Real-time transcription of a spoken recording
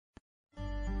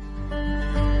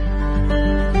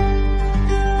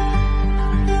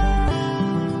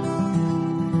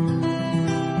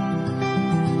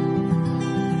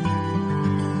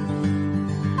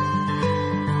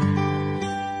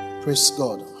Praise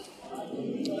God.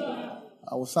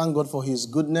 I will thank God for His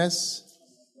goodness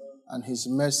and His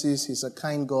mercies. He's a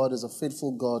kind God, He's a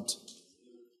faithful God.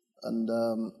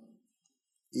 And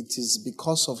it is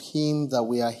because of Him that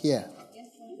we are here.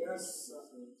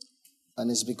 And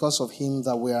it's because of Him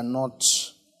that we are not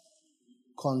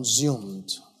consumed.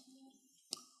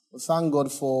 We thank God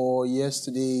for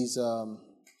yesterday's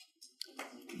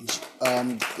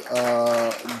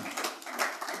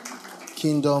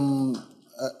Kingdom,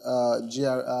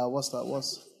 what's that?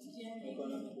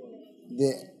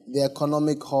 The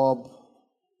Economic Hub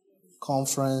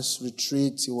Conference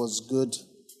Retreat. It was good.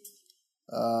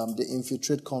 The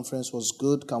Infiltrate Conference was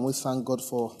good. Can we thank God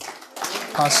for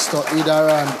Pastor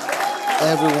Idara and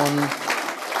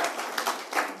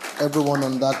everyone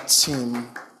on that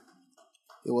team?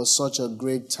 It was such a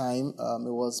great time.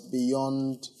 It was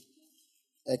beyond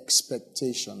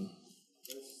expectation.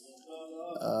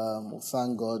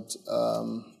 Thank God.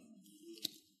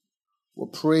 We'll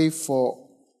pray for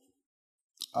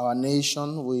our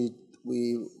nation.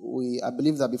 I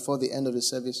believe that before the end of the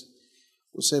service,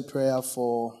 we'll say prayer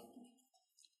for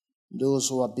those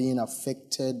who are being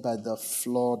affected by the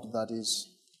flood that is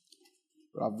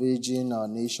ravaging our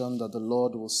nation, that the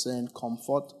Lord will send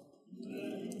comfort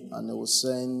and He will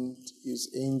send His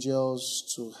angels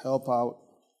to help out,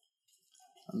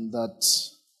 and that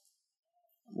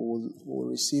we'll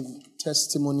receive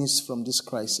testimonies from this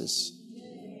crisis.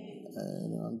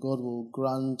 And God will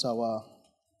grant our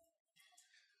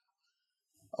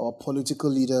political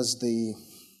leaders the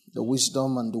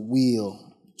wisdom and the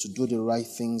will to do the right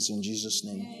things in Jesus'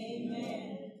 name.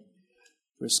 Amen.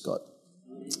 Praise God.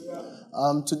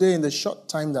 Today, in the short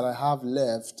time that I have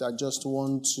left, I just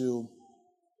want to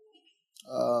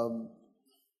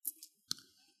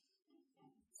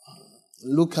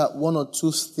look at one or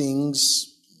two things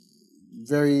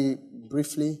very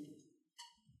briefly.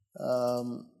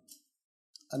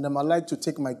 And I'd like to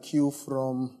take my cue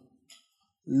from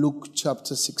Luke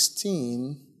chapter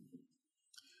 16,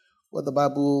 where the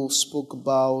Bible spoke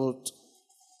about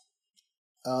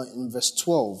in verse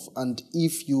 12, and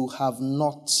if you have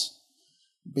not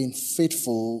been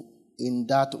faithful in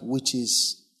that which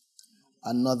is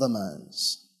another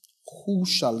man's, who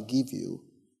shall give you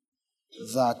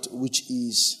that which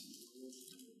is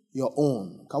your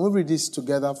own? Can we read this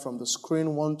together from the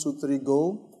screen? 1, 2, 3,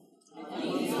 go.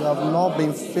 You have not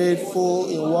been faithful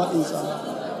in what is another.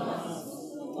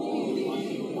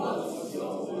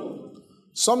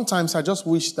 Sometimes I just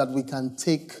wish that we can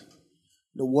take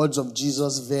the words of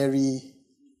Jesus very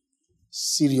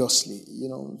seriously.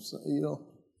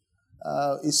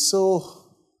 It's so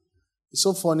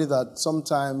funny that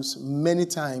sometimes, many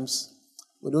times,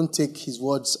 we don't take His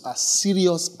words as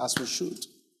serious as we should.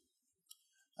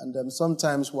 And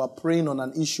sometimes we are praying on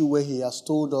an issue where He has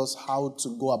told us how to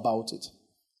go about it.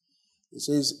 He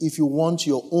says, if you want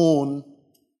your own,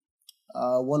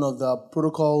 one of the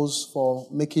protocols for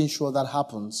making sure that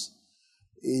happens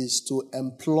is to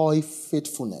employ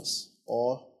faithfulness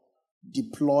or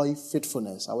deploy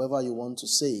faithfulness, however you want to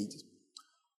say it,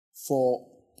 for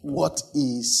what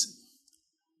is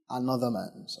another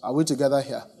man's. Are we together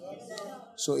here? Yes,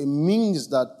 so it means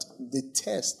that the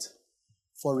test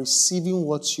for receiving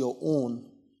what's your own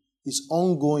is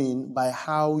ongoing by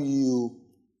how you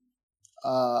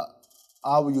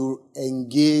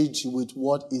engage with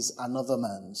what is another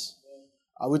man's.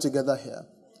 Are we together here?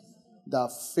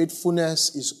 That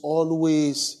faithfulness is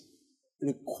always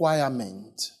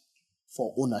requirement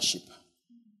for ownership.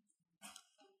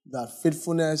 That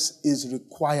faithfulness is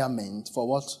requirement for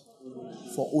what?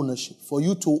 For ownership. For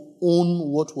you to own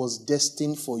what was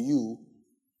destined for you,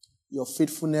 your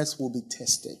faithfulness will be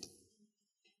tested.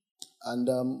 And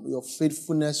your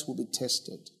faithfulness will be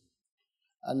tested.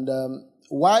 And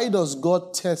why does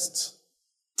God test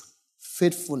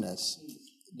faithfulness?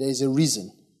 There is a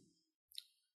reason.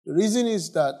 The reason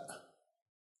is that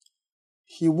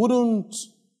He wouldn't,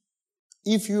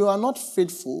 if you are not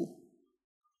faithful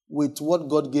with what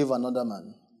God gave another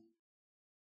man,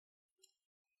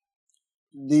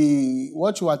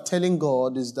 what you are telling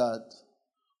God is that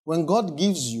when God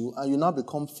gives you and you now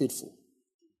become faithful,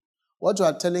 what you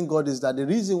are telling God is that the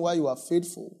reason why you are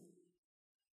faithful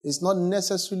is not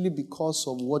necessarily because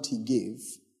of what He gave,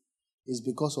 it's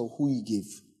because of who He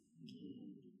gave.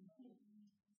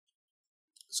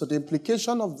 So the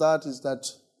implication of that is that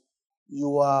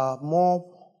you are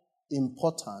more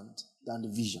important than the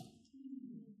vision.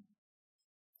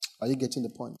 Are you getting the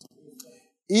point?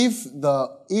 If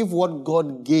what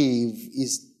God gave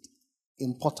is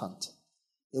important,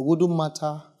 it wouldn't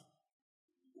matter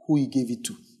who He gave it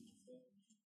to.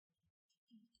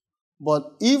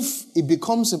 But if it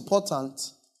becomes important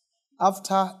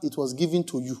after it was given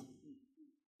to you,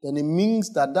 then it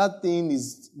means that that thing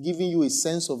is giving you a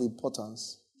sense of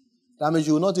importance. That means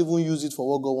you will not even use it for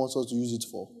what God wants us to use it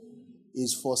for.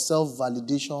 It's for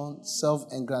self-validation,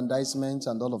 self-aggrandizement,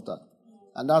 and all of that.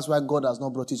 And that's why God has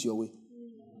not brought it your way.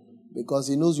 Because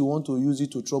He knows you want to use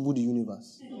it to trouble the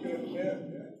universe.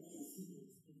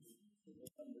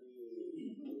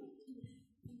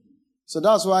 So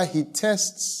that's why He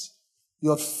tests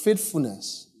your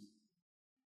faithfulness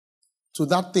to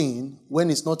that thing when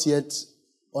it's not yet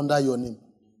under your name.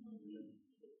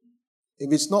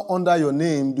 If it's not under your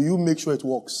name, do you make sure it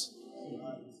works?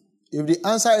 If the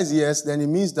answer is yes, then it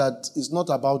means that it's not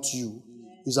about you.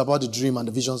 It's about the dream and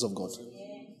the visions of God.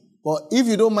 But if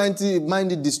you don't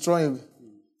mind it destroying,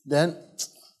 then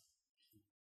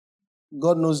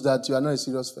God knows that you are not a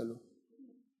serious fellow.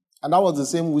 And that was the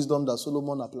same wisdom that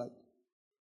Solomon applied.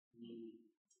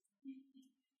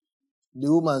 The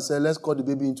woman said, let's cut the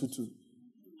baby into two.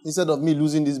 Instead of me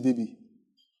losing this baby,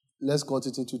 let's cut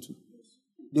it into two.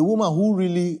 The woman who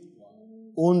really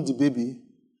owned the baby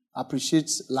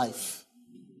appreciates life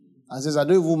and says, I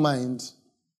don't even mind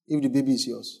if the baby is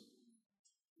yours.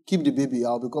 Keep the baby.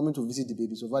 I'll be coming to visit the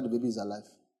baby so far the baby is alive.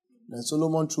 Then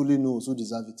Solomon truly knows who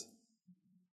deserves it.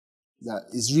 That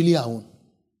it's really her own.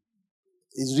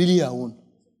 It's really her own.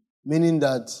 Meaning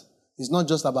that it's not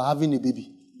just about having a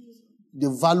baby. The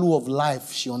value of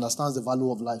life, she understands the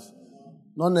value of life.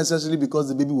 Not necessarily because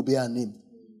the baby will bear her name.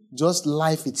 Just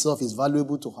life itself is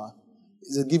valuable to her.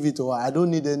 So give it to her. I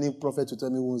don't need any prophet to tell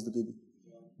me who owns the baby.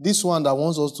 This one that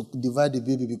wants us to divide the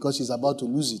baby because she's about to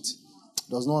lose it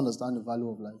does not understand the value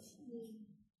of life.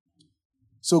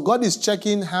 So God is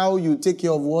checking how you take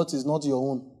care of what is not your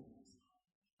own.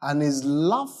 And is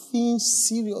laughing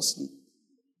seriously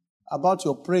about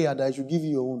your prayer that I should give you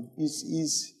your own.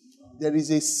 There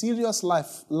is a serious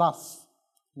laugh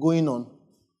going on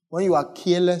when you are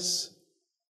careless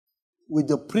with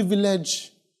the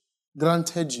privilege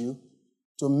granted you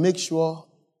to make sure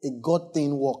a God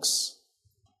thing works.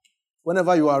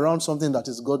 Whenever you are around something that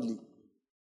is godly,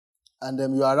 and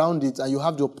then you are around it, and you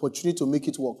have the opportunity to make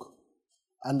it work,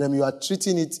 and then you are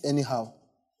treating it anyhow,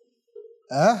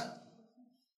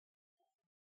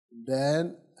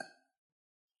 then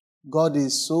God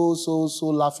is so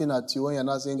laughing at you when you're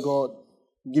not saying, God,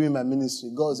 give me my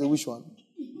ministry. God say, which one?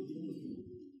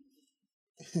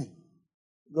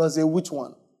 God say, which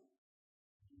one?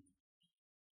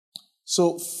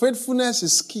 So faithfulness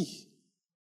is key.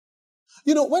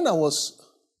 You know, when I was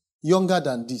younger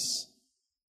than this,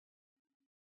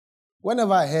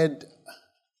 whenever I heard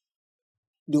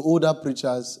the older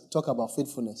preachers talk about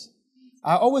faithfulness,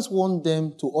 I always want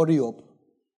them to hurry up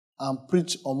and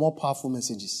preach on more powerful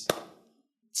messages.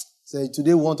 Say,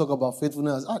 today we want to talk about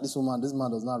faithfulness. This man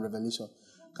does not have revelation.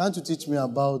 Can't you teach me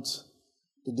about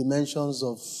the dimensions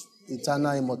of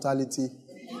eternal immortality?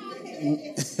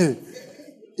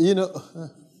 You know,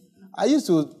 I used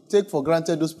to take for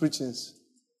granted those preachings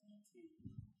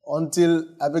until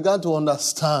I began to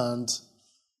understand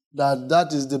that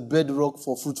is the bedrock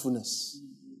for fruitfulness.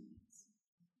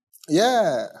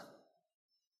 Yeah.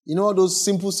 You know, those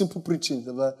simple preachings.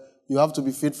 You have to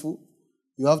be faithful.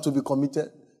 You have to be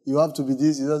committed. You have to be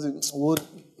this. You have to,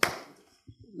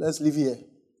 let's live here.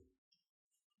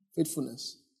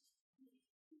 Faithfulness.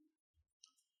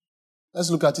 Let's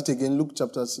look at it again. Luke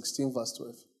chapter 16, verse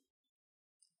 12.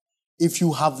 If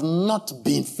you have not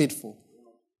been faithful,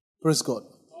 praise God.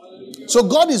 So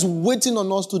God is waiting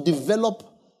on us to develop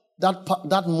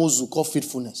that muscle called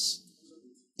faithfulness.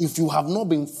 If you have not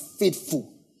been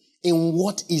faithful in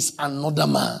what is another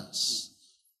man's.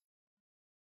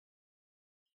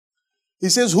 He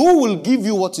says, who will give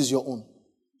you what is your own?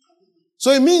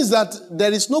 So it means that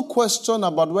there is no question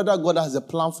about whether God has a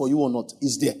plan for you or not.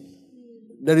 It's there.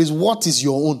 There is what is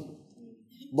your own.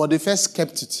 But they first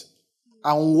kept it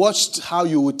and watched how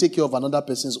you will take care of another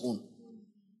person's own.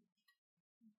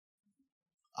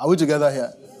 Are we together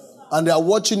here? And they are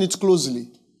watching it closely.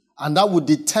 And that would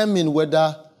determine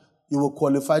whether you will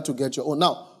qualify to get your own.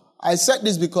 Now, I said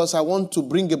this because I want to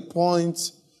bring a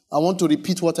point. I want to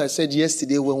repeat what I said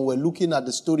yesterday when we were looking at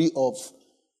the story of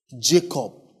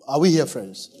Jacob. Are we here,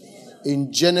 friends?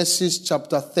 In Genesis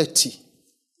chapter 30.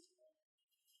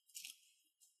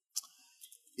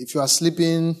 If you are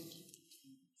sleeping,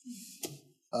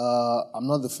 I'm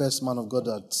not the first man of God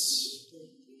that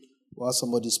while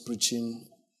somebody's preaching,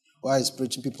 while he's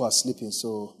preaching, people are sleeping.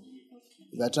 So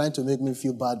if you're trying to make me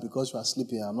feel bad because you are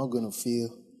sleeping, I'm not going to feel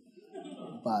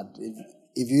bad.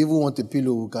 If you even want a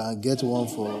pillow, we can get one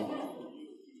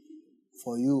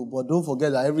for you. But don't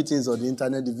forget that everything is on the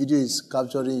internet. The video is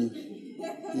capturing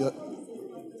you.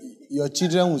 Your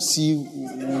children will see you.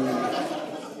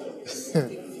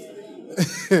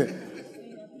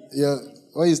 Yeah,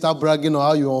 when you start bragging on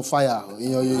how you're on fire,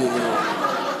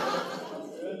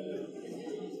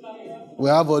 we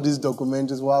have all these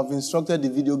documentaries. We have instructed the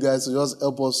video guys to just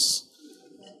help us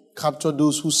capture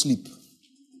those who sleep.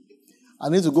 I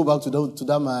need to go back to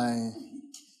that my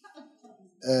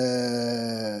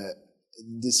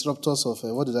disruptors of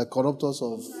corruptors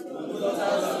of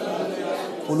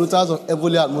polluters of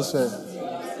heavenly atmosphere.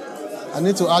 I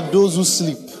need to add those who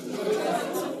sleep.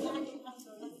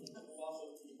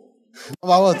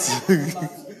 Number what?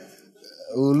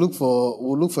 We'll look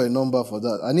for a number for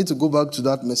that. I need to go back to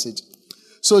that message.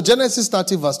 So Genesis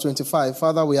 30 verse 25.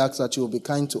 Father, we ask that you will be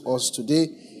kind to us today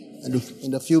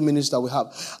in the few minutes that we have.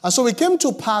 And so it came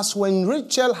to pass when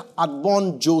Rachel had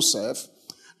born Joseph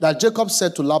that Jacob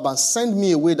said to Laban, send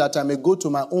me away that I may go to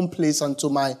my own place and to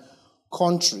my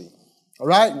country. All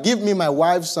right? Give me my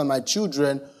wives and my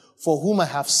children for whom I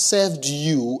have served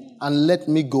you, and let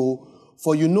me go,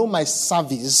 for you know my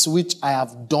service which I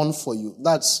have done for you.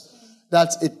 That's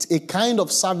a kind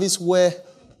of service where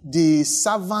the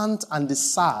servant and the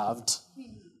served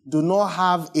do not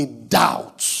have a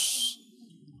doubt.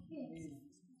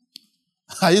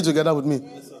 Are you together with me?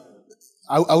 Yes, sir.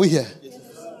 Are we here? Yes,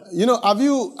 sir.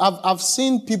 I've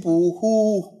seen people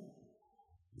who,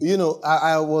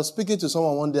 I was speaking to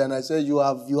someone one day and I said, you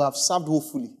have served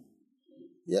woefully.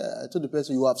 Yeah, I told the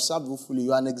person, you have served woefully.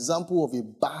 You are an example of a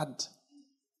bad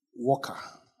worker.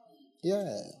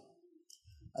 Yeah.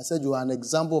 I said, you are an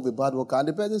example of a bad worker. And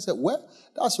the person said, well,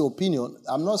 that's your opinion.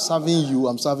 I'm not serving you,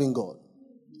 I'm serving God.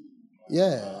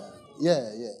 Yeah.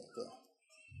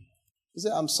 He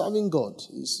said, I'm serving God.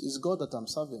 It's God that I'm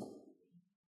serving.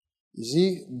 You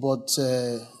see, but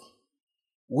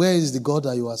where is the God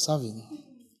that you are serving?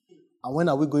 And when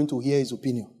are we going to hear his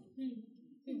opinion?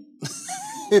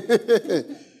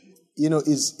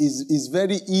 It's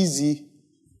very easy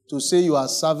to say you are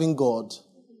serving God.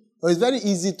 But it's very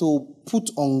easy to put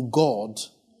on God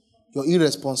your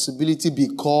irresponsibility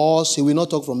because he will not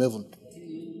talk from heaven.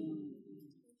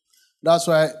 That's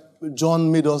why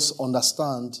John made us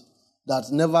understand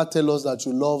that never tell us that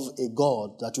you love a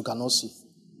God that you cannot see,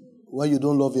 when you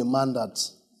don't love a man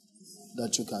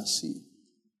that you can see.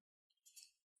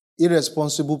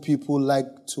 Irresponsible people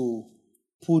like to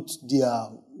put their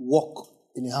work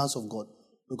in the hands of God,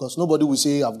 because nobody will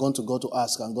say, I've gone to God to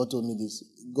ask and God told me this.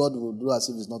 God will do as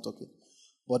if he's not talking.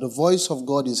 But the voice of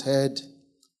God is heard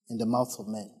in the mouth of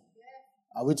men.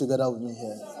 Are we together with me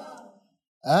here?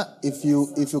 If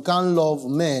you can't love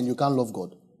men, you can't love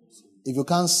God. If you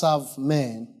can't serve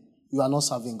men, you are not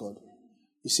serving God.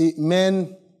 You see,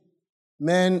 men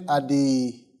are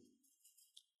the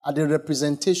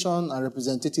representation and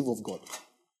representative of God.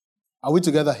 Are we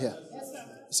together here? Yes, sir.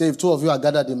 Say, if two of you are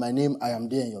gathered in my name, I am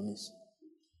there in your midst.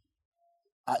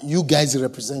 You guys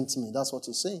represent me. That's what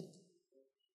he's saying.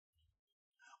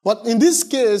 But in this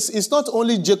case, it's not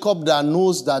only Jacob that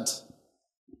knows that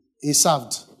he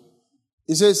served.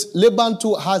 He says, Laban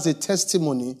too has a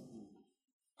testimony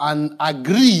and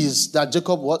agrees that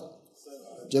Jacob what?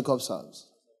 Jacob serves.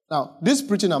 Now, this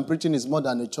preaching I'm preaching is more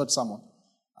than a church sermon.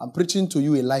 I'm preaching to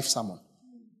you a life sermon.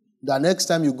 The next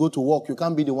time you go to work, you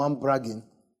can't be the one bragging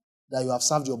that you have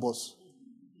served your boss.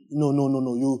 No.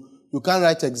 You can't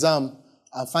write exam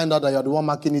and find out that you're the one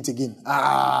marking it again.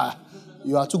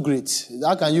 You are too great.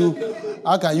 How can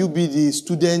you be the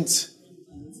student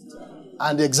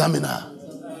and the examiner?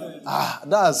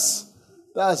 That's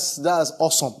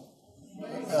awesome.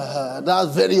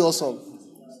 That's very awesome.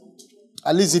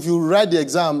 At least if you write the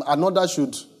exam, another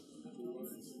should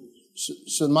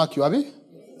mark you, Abi?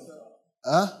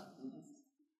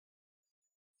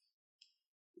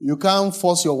 You can't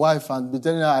force your wife and be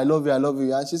telling her, I love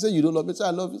you. And she said, you don't love me. Say, I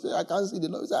love you. Say, I can't see the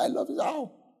love. Say, I love you. Say,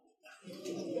 how?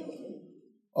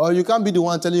 Or you can't be the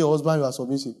one telling your husband you are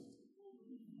submissive.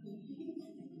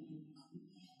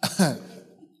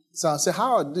 So say,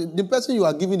 how? The person you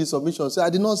are giving the submission, say,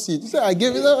 I did not see it. You say, I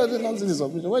did not see the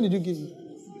submission. When did you give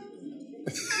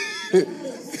it?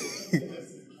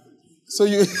 So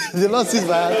you did not see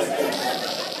that.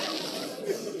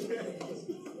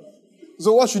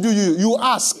 So what should you do? You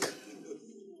ask.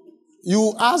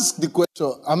 You ask the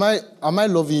question, am I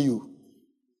loving you?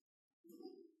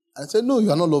 I said, no, you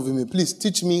are not loving me. Please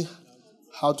teach me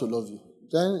how to love you.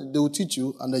 Then they will teach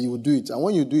you and then you will do it. And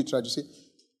when you do it, try to say,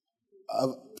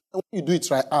 when you do it,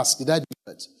 try ask, did I do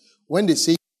that? When they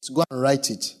say, go and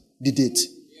write it, the date.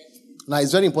 Now,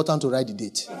 it's very important to write the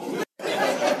date.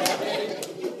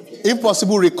 If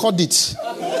possible, record it.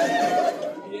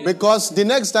 Because the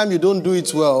next time you don't do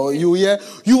it well, you hear,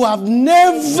 you have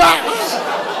never...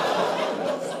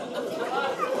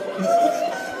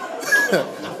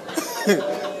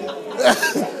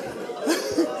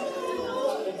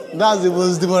 That's the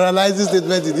most demoralizing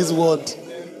statement in this world.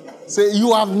 Say,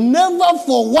 you have never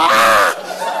for what?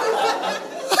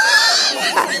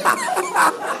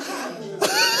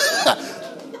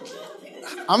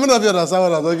 How many of you understand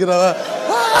what I'm talking about?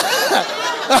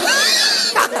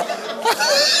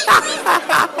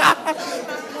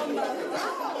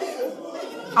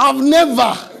 I've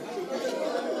never.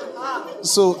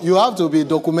 So you have to be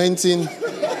documenting,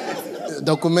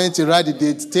 write the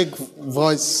date, take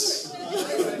voice.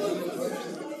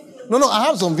 No, I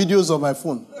have some videos on my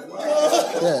phone.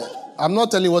 Yeah. I'm not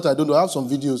telling you what I don't do. I have some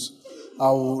videos.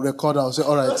 I'll record, I'll say,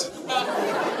 all right.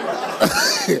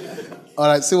 All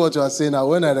right, see what you are saying now.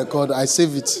 When I record, I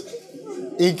save it.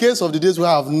 In case of the days where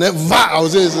I've never, I'll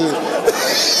say.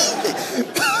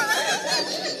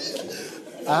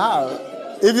 I have.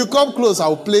 If you come close,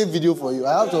 I'll play video for you.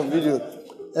 I have some video.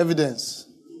 Evidence.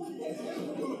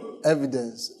 So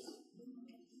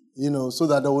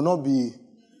that there will not be...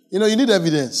 you need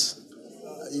evidence.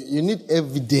 You need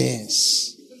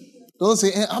evidence. Don't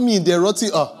say, I mean, the roti...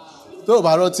 Talk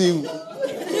about roti...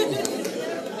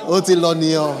 Oti lo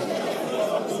ni o.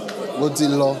 Oti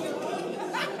lo.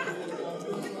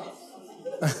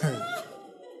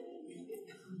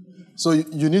 So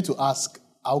you need to ask,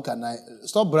 how can I...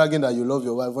 Stop bragging that you love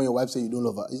your wife when your wife says you don't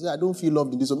love her. You say, I don't feel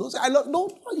loved in this way. Don't say, I love...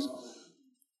 Don't...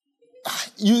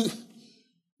 You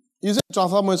say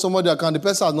transfer money in somebody's account, the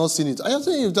person has not seen it. I am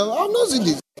saying, I've not seen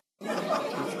it.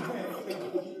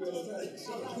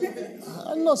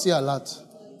 I've not seen a lot.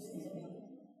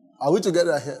 Are we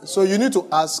together here? So you need to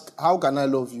ask, how can I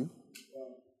love you?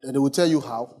 Then they will tell you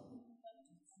how.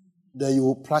 Then you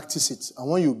will practice it. And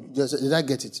when you just, did I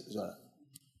get it? Sorry.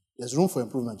 There's room for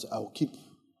improvement. I will keep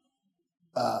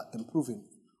improving.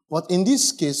 But in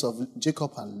this case of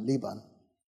Jacob and Laban,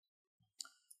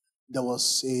 there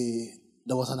was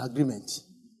an agreement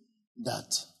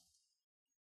that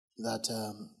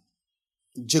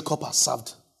Jacob has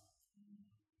served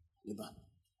Laban.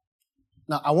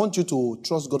 Now, I want you to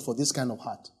trust God for this kind of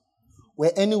heart.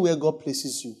 Where anywhere God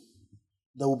places you,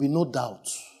 there will be no doubt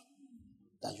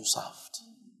that you served.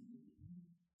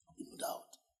 No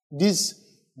doubt. These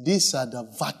are the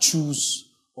virtues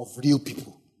of real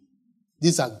people.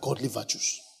 These are godly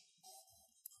virtues.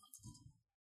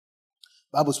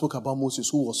 The Bible spoke about Moses,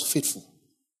 who was faithful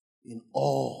in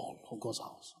all of God's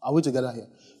house. Are we together here?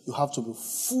 You have to be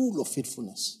full of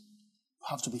faithfulness. You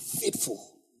have to be faithful.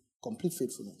 Complete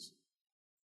faithfulness.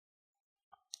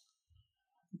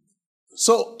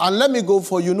 So, and let me go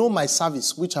for my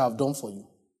service, which I have done for you.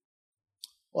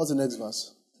 What's the next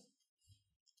verse?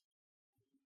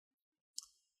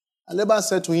 And Laban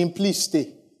said to him, please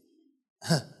stay.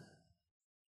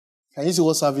 Can you see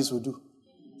what service will do?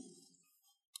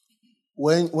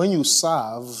 When you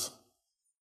serve,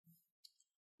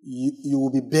 you will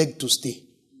be begged to stay.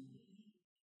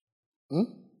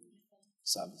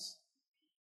 Service.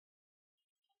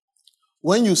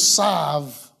 When you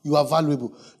serve, you are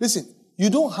valuable. Listen, you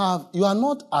are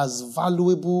not as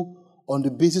valuable on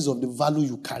the basis of the value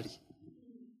you carry.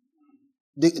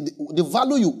 The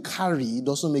value you carry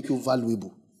doesn't make you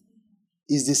valuable.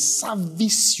 It's the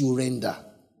service you render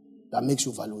that makes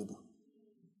you valuable.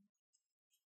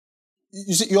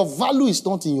 You see, your value is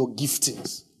not in your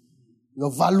giftings.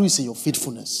 Your value is in your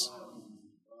faithfulness.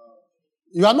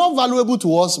 You are not valuable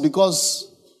to us because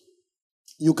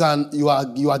you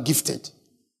are gifted.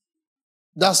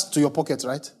 That's to your pocket,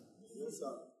 right? Yes,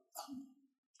 sir.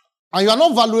 And you are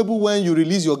not valuable when you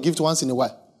release your gift once in a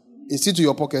while. It's still to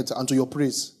your pocket and to your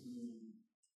praise.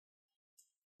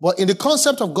 But in the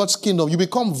concept of God's kingdom, you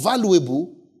become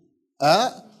valuable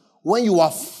when you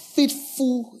are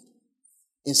faithful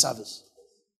in service.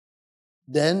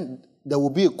 Then there will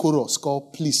be a chorus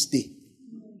called Please Stay.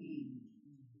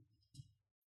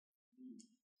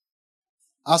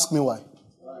 Ask me why.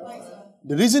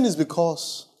 The reason is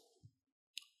because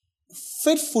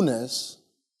faithfulness,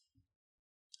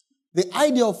 the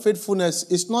idea of faithfulness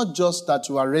is not just that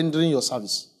you are rendering your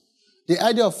service. The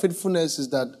idea of faithfulness is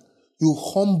that you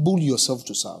humble yourself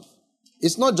to serve.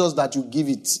 It's not just that you give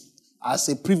it as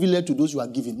a privilege to those you are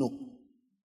giving. No.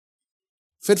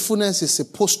 Faithfulness is a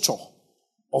posture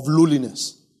of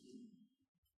lowliness.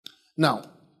 Now,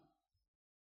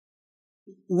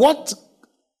 what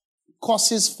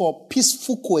causes for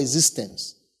peaceful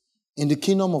coexistence in the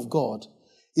kingdom of God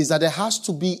is that there has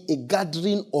to be a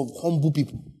gathering of humble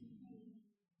people.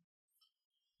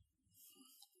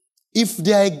 If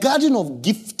there are a gathering of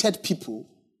gifted people,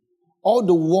 all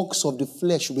the works of the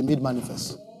flesh will be made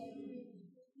manifest.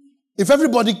 If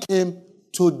everybody came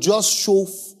to just show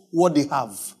what they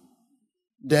have,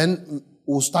 then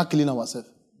we'll start killing ourselves.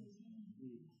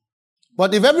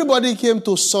 But if everybody came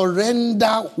to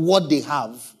surrender what they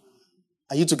have,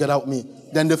 are you together with me?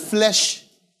 Then the flesh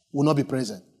will not be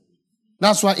present.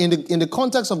 That's why in the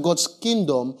context of God's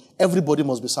kingdom, everybody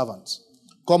must be servants.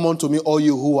 Come unto me, all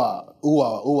you who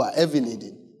are heavy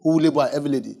laden, who labor heavy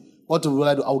laden. What will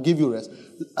I do? I will give you rest.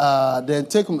 Then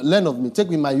learn of me. Take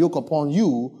me my yoke upon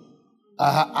you.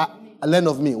 Learn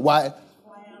of me. Why?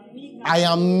 I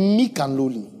am meek and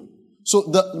lowly. So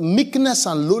the meekness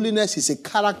and lowliness is a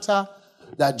character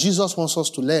that Jesus wants us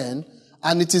to learn,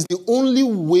 and it is the only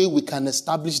way we can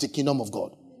establish the kingdom of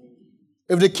God.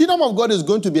 If the kingdom of God is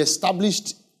going to be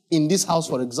established in this house,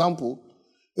 for example,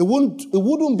 it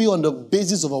wouldn't be on the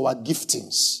basis of our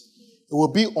giftings. It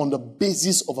will be on the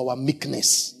basis of our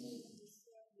meekness.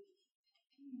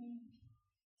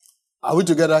 Are we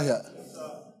together here?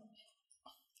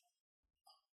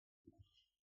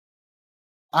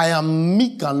 I am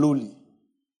meek and lowly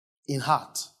in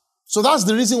heart. So that's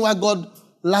the reason why God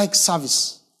likes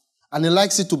service. And He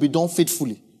likes it to be done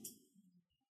faithfully.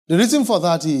 The reason for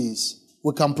that is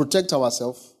we can protect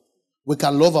ourselves, we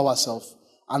can love ourselves,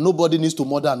 and nobody needs to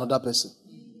murder another person.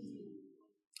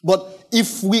 But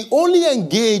if we only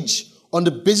engage on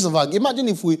the basis of our... Imagine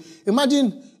if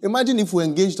we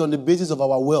engaged on the basis of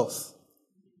our wealth.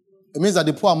 It means that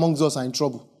the poor amongst us are in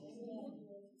trouble.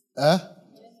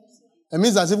 It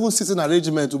means that even sitting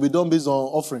arrangement will be done based on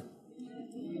offering.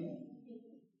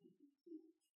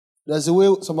 There's a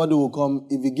way somebody will come.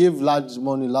 If he gave large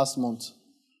money last month,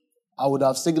 I would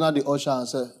have signaled the usher and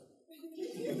said,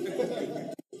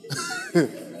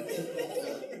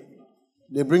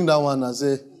 they bring that one and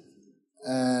say,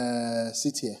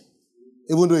 sit here.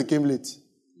 Even though he came late.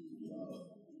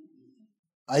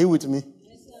 Are you with me?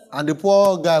 And the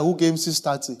poor guy who came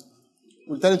 6:30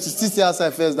 will tell him to sit here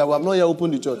outside first, that we have not yet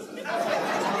opened the church.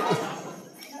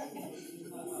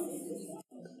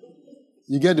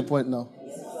 You get the point now?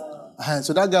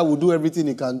 So that guy will do everything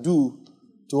he can do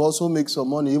to also make some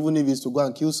money, even if it's to go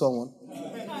and kill someone.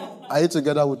 Are you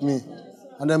together with me?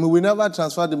 And then we will never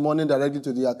transfer the money directly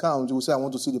to the account. We will say, I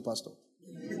want to see the pastor.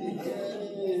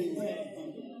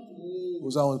 We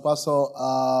will say, pastor,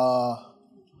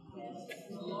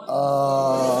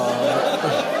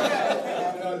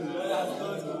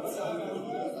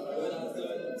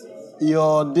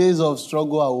 your days of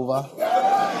struggle are over.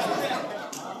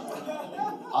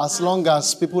 As long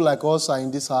as people like us are in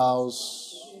this house,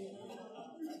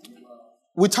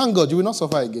 we thank God you will not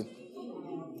suffer again.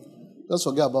 Just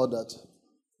forget about that.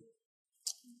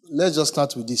 Let's just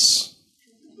start with this.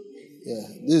 Yeah,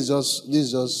 this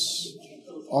is just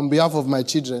on behalf of my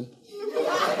children.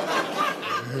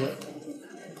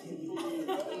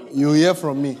 You hear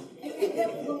from me.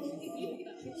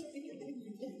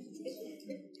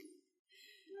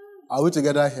 Are we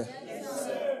together here?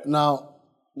 Now,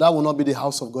 that will not be the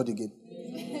house of God again.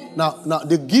 Now,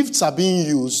 the gifts are being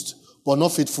used, but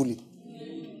not faithfully.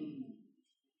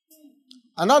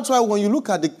 And that's why when you look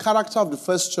at the character of the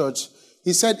first church,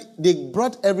 he said they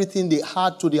brought everything they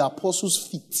had to the apostles'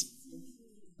 feet.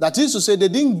 That is to say, they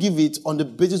didn't give it on the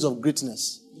basis of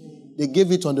greatness. They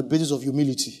gave it on the basis of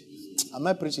humility. Am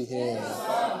I preaching here?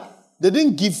 They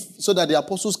didn't give so that the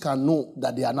apostles can know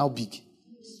that they are now big.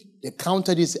 They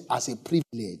counted it as a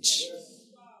privilege.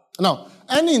 Now,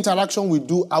 any interaction we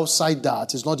do outside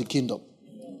that is not the kingdom.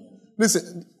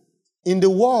 Listen, in the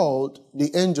world,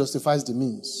 the end justifies the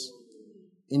means.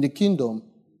 In the kingdom,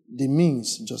 the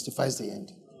means justifies the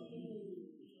end.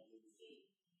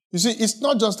 You see, it's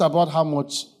not just about how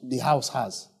much the house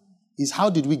has. It's how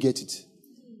did we get it?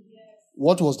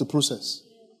 What was the process?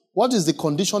 What is the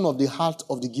condition of the heart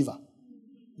of the giver?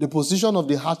 The position of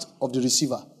the heart of the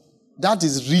receiver? That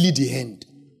is really the end.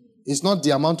 It's not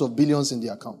the amount of billions in the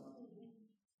account.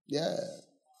 Yeah.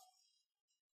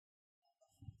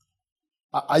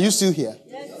 Are you still here?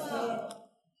 Yes, sir.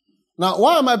 Now,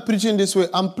 why am I preaching this way?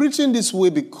 I'm preaching this way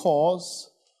because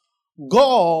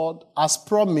God has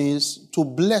promised to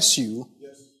bless you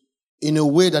in a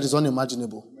way that is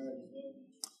unimaginable.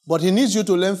 But He needs you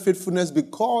to learn faithfulness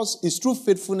because it's through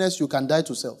faithfulness you can die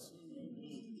to self.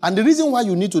 And the reason why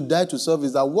you need to die to self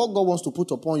is that what God wants to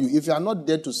put upon you, if you are not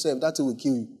dead to self, that will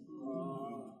kill you.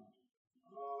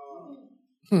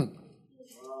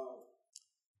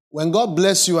 When God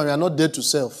bless you and you are not dead to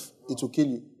self, it will kill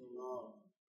you.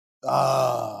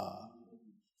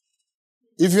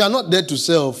 If you are not dead to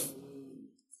self,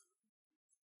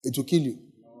 it will kill you.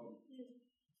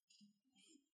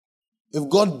 If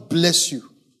God bless you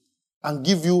and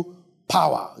give you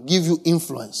power, give you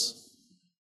influence.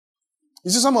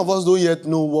 You see, some of us don't yet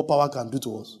know what power can do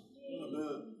to us.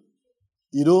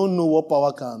 You don't know what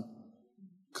power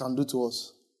can do to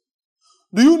us.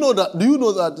 Do you know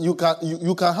that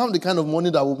you can have the kind of money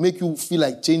that will make you feel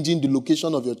like changing the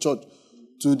location of your church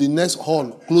to the next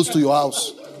hall close to your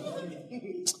house?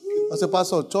 I say,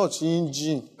 Pastor, church in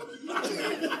G.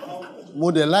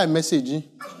 Model line message.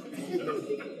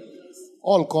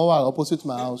 All cover opposite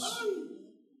my house.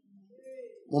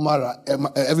 Momara,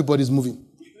 everybody's moving.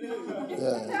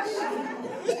 Yeah.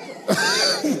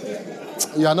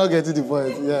 You are not getting the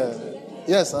point. Yeah.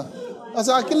 Yes, sir. I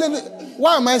said,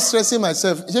 why am I stressing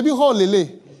myself? It should be whole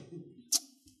lele.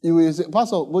 You will say,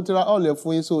 Pastor, go to all your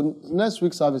phone. So next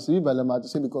week's service, we by to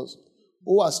say because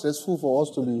was stressful for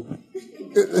us to be.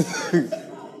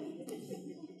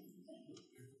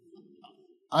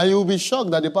 And you'll be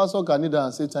shocked that the pastor can kneel down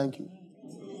and say thank you.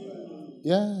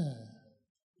 Yeah.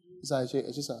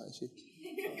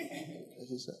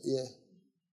 Yeah.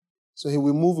 So he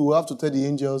will move. We will have to tell the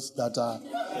angels that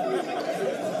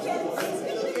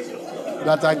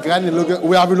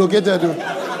we have relocated.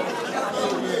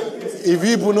 If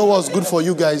you people know what's good for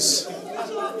you guys,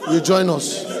 you join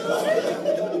us.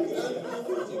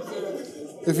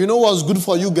 If you know what's good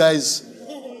for you guys,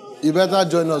 you better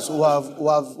join us. We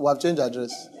have changed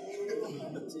address.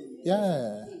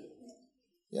 Yeah.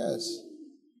 Yes.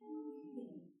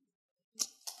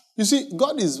 You see,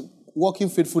 God is working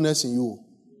faithfulness in you.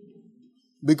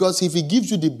 Because if he gives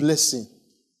you the blessing,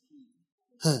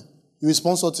 you will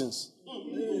sponsor things.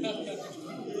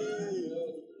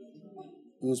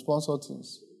 You will sponsor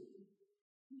things.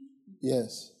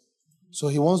 Yes. So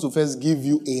he wants to first give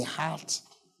you a heart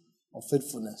of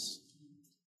faithfulness.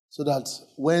 So that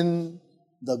when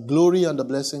the glory and the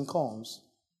blessing comes,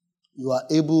 you are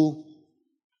able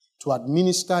to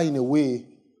administer in a way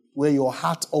where your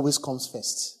heart always comes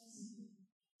first.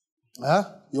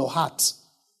 Your heart.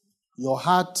 Your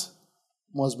heart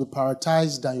must be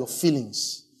prioritized than your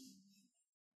feelings.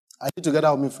 Are you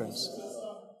together with me, friends?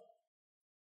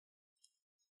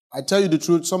 I tell you the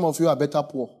truth, some of you are better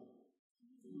poor.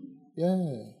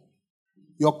 Yeah.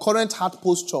 Your current heart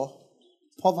posture,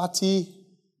 poverty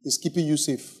is keeping you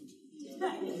safe.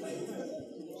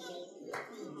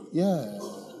 Yeah.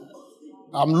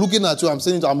 I'm looking at you, I'm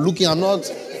saying it, I'm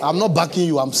not backing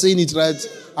you, I'm saying it right.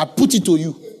 I put it to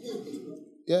you.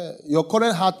 Yeah. Your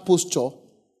current heart posture,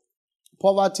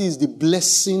 poverty is the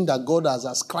blessing that God has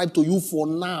ascribed to you for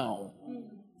now.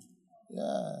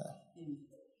 Yeah.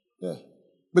 Yeah.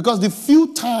 Because the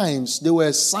few times there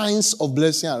were signs of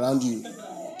blessing around you,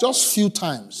 just few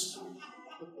times.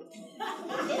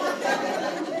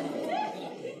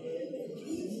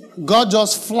 God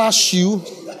just flashed you.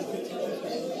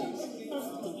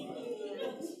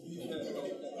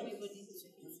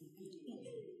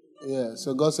 Yeah,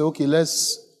 so God said, okay,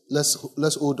 let's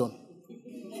hold on.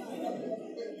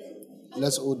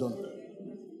 Let's hold on.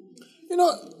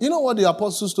 You know what the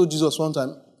apostles told Jesus one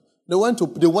time? They went to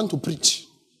preach.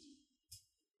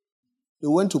 They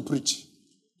went to preach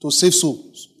to save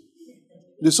souls.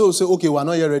 The souls say, okay, we're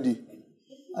not yet ready.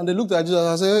 And they looked at Jesus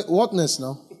and said, what next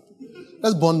now?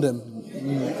 Let's burn them.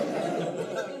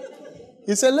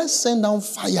 He said, let's send down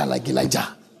fire like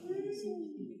Elijah.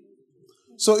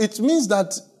 So it means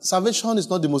that salvation is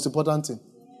not the most important thing.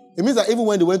 It means that even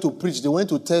when they went to preach, they went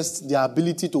to test their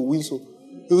ability to win soul.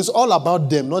 It was all about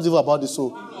them, not even about the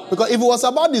soul. Because if it was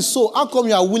about the soul, how come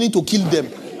you are willing to kill them?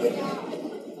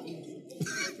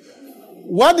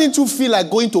 Why didn't you feel like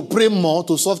going to pray more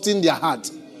to soften their heart?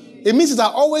 It means it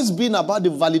has always been about the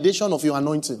validation of your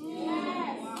anointing.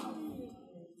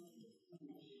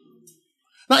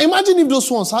 Now imagine if those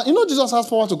ones, Jesus has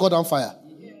power to go down fire.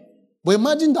 But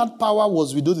imagine that power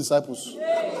was with those disciples.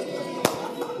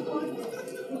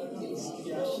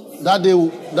 That day,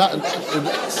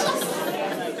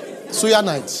 Suya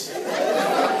night.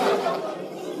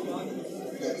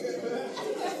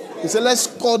 He said, let's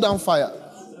call down fire.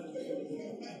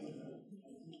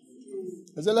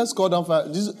 He said, let's call down fire.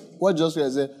 This is what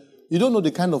Jesus said. You don't know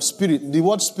the kind of spirit. The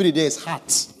word spirit there is heart.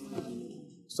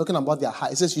 He's talking about their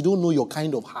heart. He says, you don't know your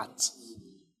kind of heart.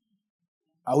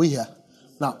 Are we here?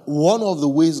 Now, one of the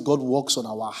ways God works on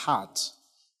our heart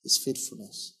is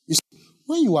faithfulness. You see,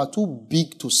 when you are too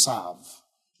big to serve,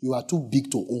 you are too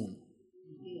big to own.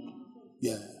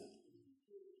 Yeah.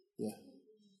 Yeah.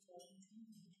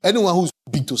 Anyone who's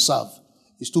big to serve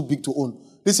is too big to own.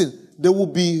 Listen, they will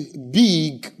be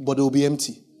big, but they will be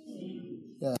empty.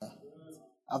 Yeah.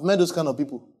 I've met those kind of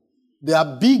people. They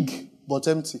are big, but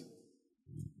empty.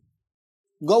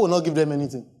 God will not give them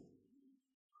anything.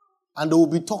 And they will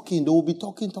be talking.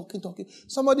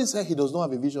 Somebody said he does not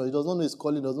have a vision. He does not know his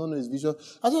calling. He does not know his vision.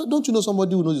 I said, don't you know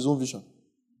somebody who knows his own vision?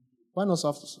 Why not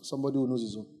serve somebody who knows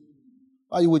his own?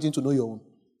 Why are you waiting to know your own?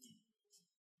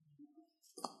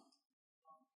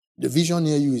 The vision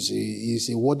near you is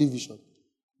a worthy vision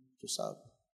to serve.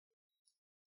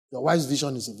 Your wife's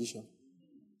vision is a vision.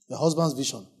 Your husband's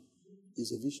vision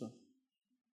is a vision.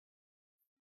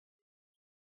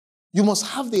 You must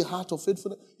have the heart of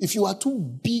faithfulness. If you are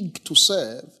too big to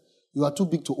serve, you are too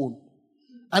big to own.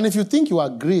 And if you think you are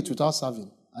great without serving,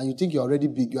 and you think you're already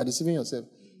big, you are deceiving yourself.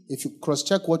 If you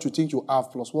cross-check what you think you have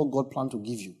plus what God planned to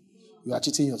give you, you are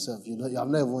cheating yourself. You have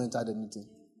not even entered anything.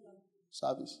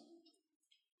 Service.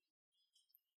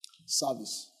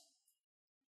 Service.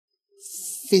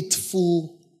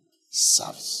 Faithful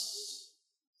service.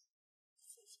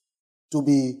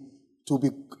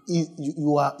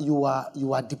 You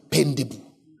are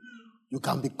dependable. You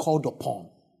can be called upon.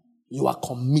 You are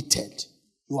committed.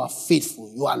 You are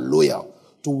faithful. You are loyal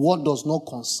to what does not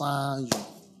concern you.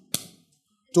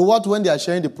 To what, when they are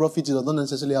sharing the profit, it does not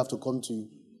necessarily have to come to you.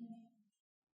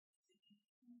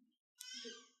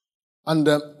 And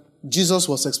Jesus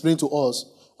was explaining to us,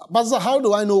 but how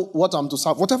do I know what I'm to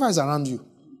serve? Whatever is around you.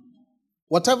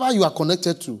 Whatever you are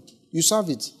connected to, you serve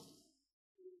it.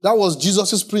 That was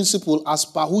Jesus' principle as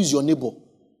per who is your neighbor.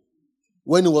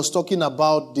 When he was talking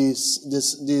about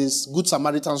this Good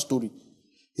Samaritan story.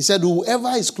 He said, whoever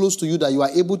is close to you that you are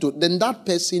able to, then that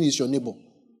person is your neighbor.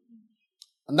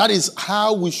 And that is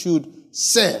how we should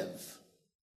serve.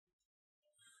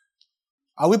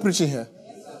 Are we preaching here?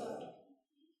 Yes, sir.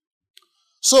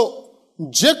 So,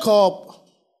 Jacob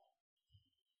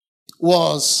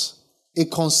was a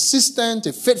consistent,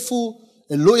 a faithful,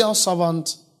 a loyal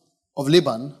servant of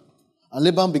Laban. And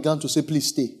Laban began to say, please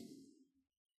stay.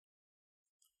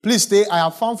 Please stay. I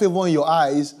have found favor in your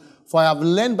eyes, for I have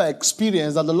learned by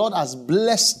experience that the Lord has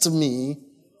blessed me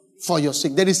for your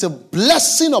sake. There is a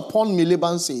blessing upon me,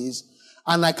 Laban says,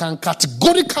 and I can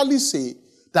categorically say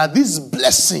that this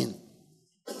blessing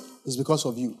is because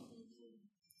of you.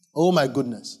 Oh my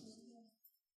goodness.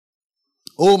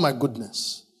 Oh my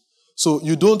goodness. So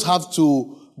you don't have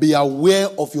to be aware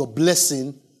of your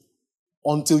blessing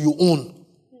until you own.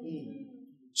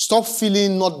 Stop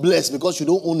feeling not blessed because you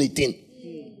don't own a thing.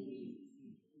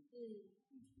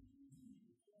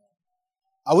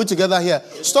 Are we together here?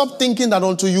 Stop thinking that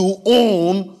until you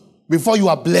own, before you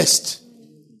are blessed.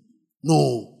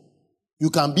 No. You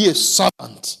can be a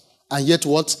servant and yet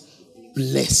what?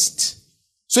 Blessed.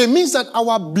 So it means that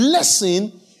our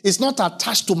blessing is not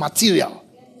attached to material.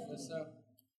 Yes, sir.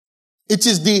 It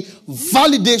is the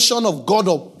validation of God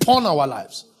upon our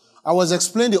lives. I was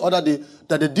explaining the other day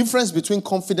that the difference between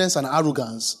confidence and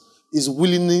arrogance is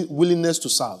willingness to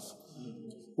serve.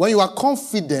 When you are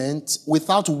confident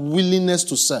without willingness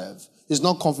to serve, it's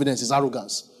not confidence, it's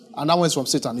arrogance. And that one is from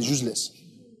Satan, it's useless.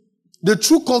 The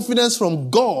true confidence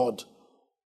from God,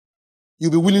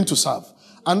 you'll be willing to serve.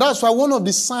 And that's why one of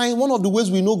the ways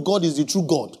we know God is the true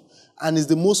God and is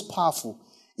the most powerful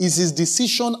is his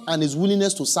decision and his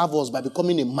willingness to serve us by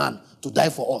becoming a man to die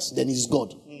for us. Then he's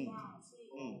God.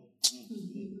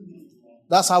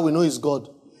 That's how we know he's God.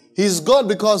 He's God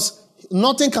because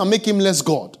nothing can make him less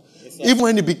God. Even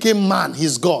when he became man,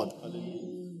 he's God.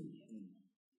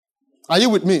 Are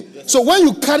you with me? Yes, so when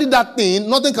you carry that thing,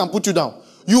 nothing can put you down.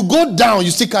 You go down,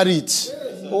 you still carry it. Yes,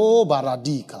 oh,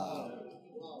 Baradika.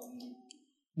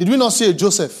 Did we not say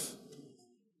Joseph?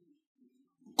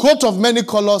 Coat of many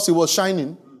colors, he was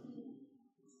shining.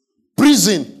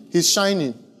 Prison, he's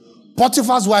shining.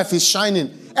 Potiphar's wife is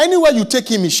shining. Anywhere you take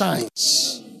him, he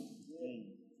shines.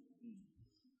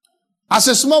 As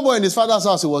a small boy in his father's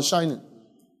house, he was shining.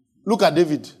 Look at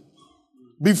David.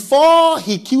 Before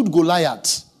he killed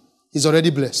Goliath, he's already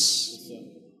blessed.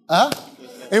 Huh?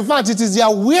 In fact, it is the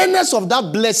awareness of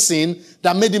that blessing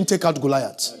that made him take out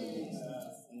Goliath.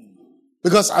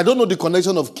 Because I don't know the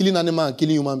connection of killing animal and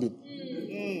killing human being.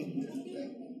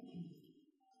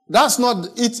 That's not,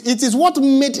 it is what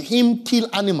made him kill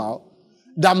animal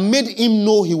that made him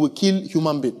know he will kill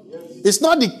human being. It's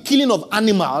not the killing of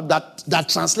animal that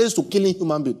translates to killing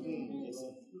human being.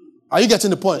 Are you getting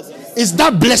the point? It's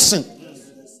that blessing.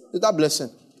 It's that blessing.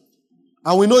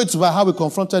 And we know it's by how we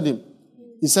confronted him.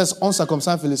 He says,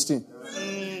 uncircumcised Philistine.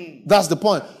 That's the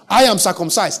point. I am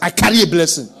circumcised. I carry a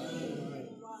blessing.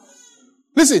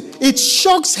 Listen, it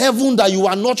shocks heaven that you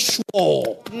are not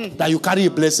sure that you carry a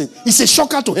blessing. It's a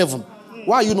shocker to heaven.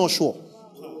 Why are you not sure?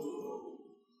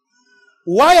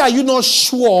 Why are you not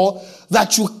sure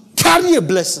that you carry a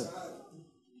blessing?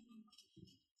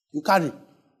 You carry.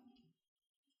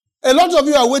 A lot of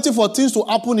you are waiting for things to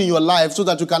happen in your life so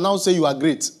that you can now say you are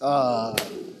great.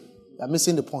 You're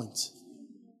missing the point.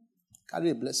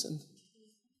 Carry a blessing.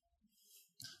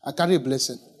 I carry a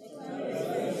blessing.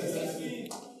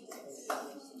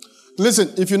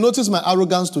 Listen, if you notice my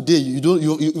arrogance today,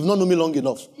 you've not known me long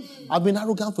enough. I've been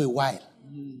arrogant for a while.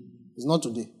 It's not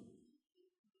today.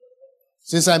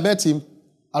 Since I met him,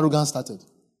 arrogance started.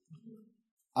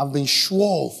 I've been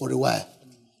sure for a while.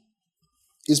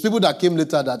 It's people that came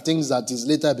later that things that is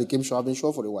later became sure. I've been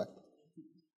sure for a while.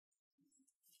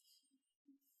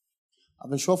 I've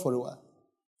been sure for a while.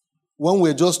 When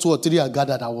we're just 2 or 3 are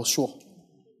gathered, I was sure.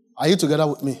 Are you together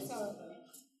with me?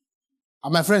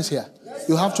 Are my friends here?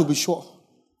 You have to be sure.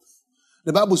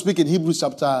 The Bible speaks in Hebrews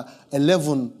chapter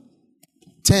 11,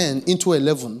 10 into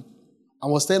 11,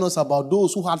 and was telling us about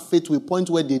those who had faith to a point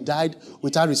where they died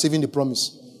without receiving the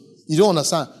promise. You don't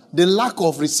understand? The lack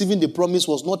of receiving the promise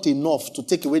was not enough to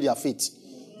take away their faith.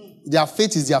 Their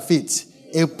faith is their faith.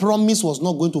 A promise was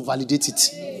not going to validate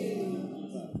it.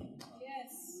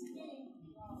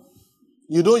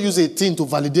 You don't use a thing to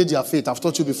validate your faith. I've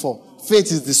taught you before.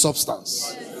 Faith is the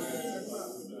substance.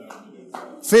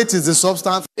 Faith is the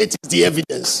substance. Faith is the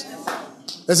evidence.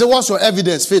 They say, what's your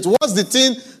evidence? Faith. What's the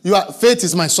thing? Faith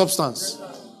is my substance.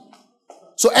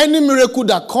 So any miracle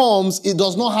that comes, it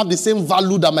does not have the same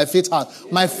value that my faith has.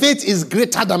 My faith is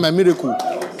greater than my miracle.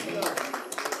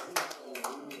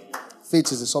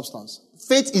 Faith is the substance.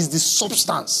 Faith is the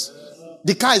substance.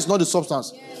 The car is not the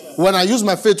substance. When I use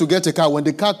my faith to get a car, when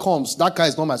the car comes, that car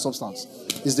is not my substance.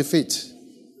 It's the faith.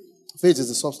 Faith is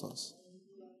the substance.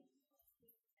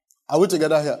 Are we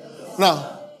together here?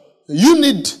 Now, you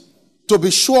need to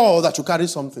be sure that you carry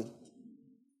something.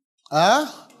 Are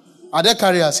there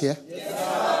carriers here?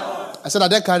 Yes, I said, are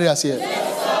there carriers here?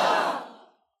 Yes,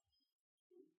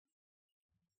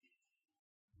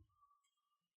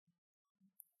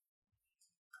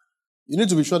 you need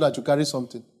to be sure that you carry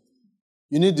something.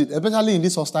 You need it, especially in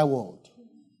this hostile world.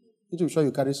 You need to be sure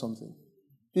you carry something.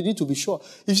 You need to be sure.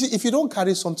 If you don't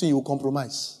carry something, you will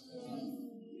compromise.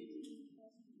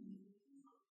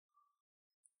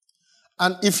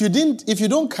 And if you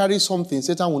don't carry something,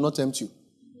 Satan will not tempt you.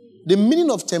 The meaning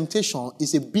of temptation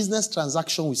is a business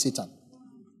transaction with Satan.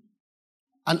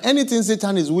 And anything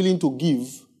Satan is willing to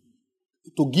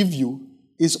give you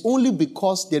is only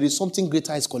because there is something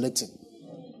greater he's collecting.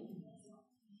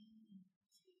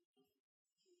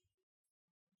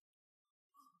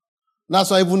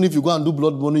 That's why even if you go and do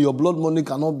blood money, your blood money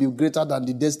cannot be greater than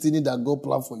the destiny that God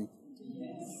planned for you.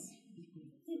 Yes.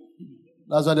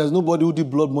 That's why there's nobody who did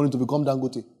blood money to become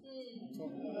Dangote.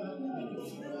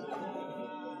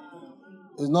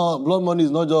 It's not, blood money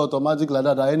is not just automatic like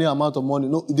that, any amount of money.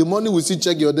 No, the money will still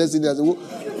check your destiny and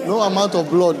say, no amount of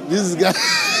blood. This guy,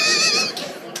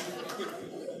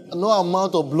 no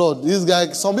amount of blood. This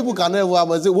guy, some people can never have,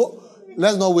 but say,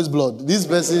 let's not waste blood. This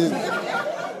person.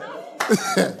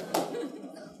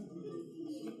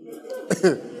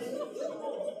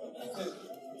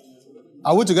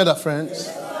 Are we together, friends?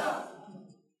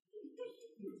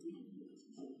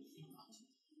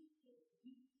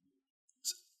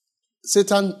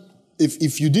 Satan,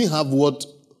 if you didn't have what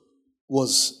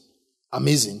was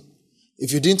amazing,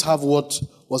 if you didn't have what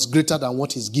was greater than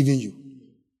what he's giving you,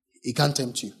 he can't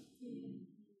tempt you.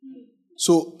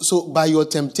 So by your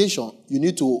temptation, you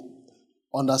need to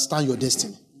understand your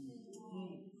destiny.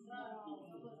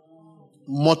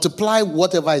 Multiply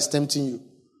whatever is tempting you.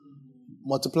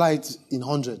 Multiply it in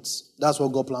hundreds. That's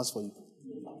what God plans for you.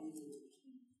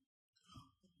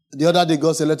 The other day,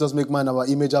 God said, let us make man our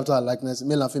image after our likeness.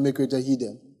 Male and female created he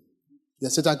them. Then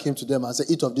Satan came to them and said,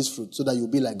 eat of this fruit so that you'll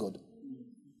be like God.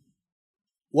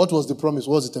 What was the promise?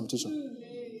 What was the temptation?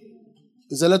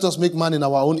 He said, let us make man in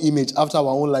our own image after our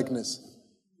own likeness.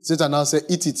 Satan now said,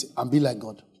 eat it and be like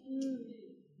God.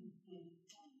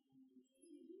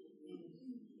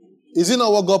 Is it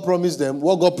not what God promised them,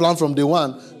 what God planned from day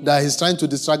one, that he's trying to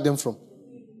distract them from?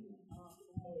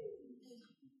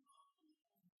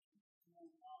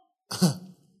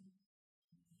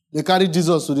 They carried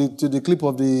Jesus to the cliff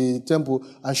of the temple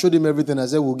and showed him everything and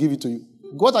said, we'll give it to you.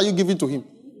 What are you giving to him?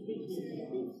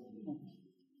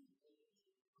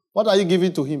 What are you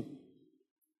giving to him?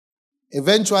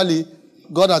 Eventually,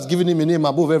 God has given him a name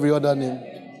above every other name.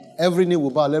 Every knee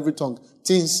will bow, every tongue.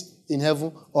 Things in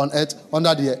heaven, on earth,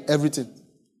 under the air, everything.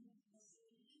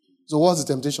 So what's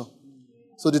the temptation?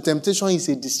 So the temptation is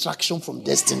a distraction from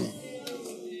destiny.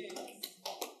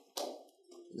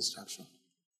 Distraction.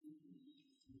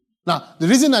 Now, the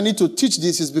reason I need to teach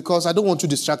this is because I don't want you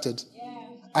distracted. Yeah.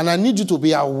 And I need you to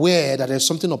be aware that there's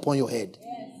something upon your head.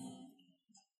 Yes.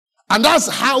 And that's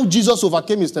how Jesus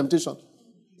overcame his temptation.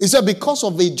 He said because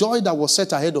of the joy that was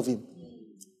set ahead of him,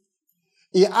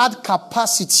 he had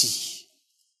capacity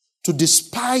to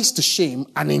despise the shame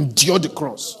and endure the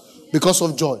cross because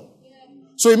of joy.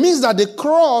 So it means that the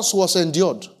cross was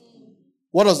endured.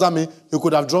 What does that mean? He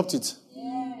could have dropped it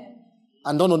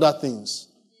and done other things.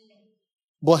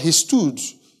 But he stood,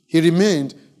 he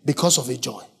remained because of a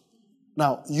joy.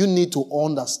 Now, you need to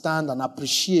understand and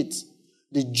appreciate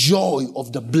the joy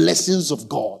of the blessings of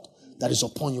God that is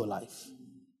upon your life.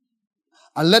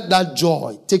 And let that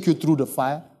joy take you through the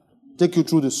fire, take you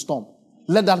through the storm.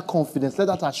 Let that confidence, let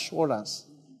that assurance.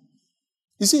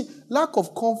 You see, lack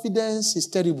of confidence is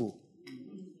terrible.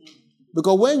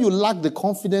 Because when you lack the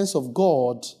confidence of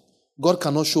God, God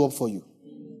cannot show up for you.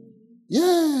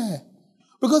 Yeah.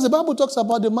 Because the Bible talks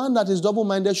about the man that is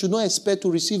double-minded should not expect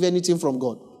to receive anything from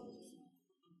God.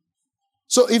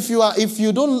 So if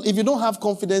you don't have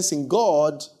confidence in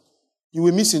God, you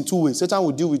will miss in two ways. Satan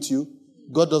will deal with you.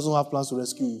 God doesn't have plans to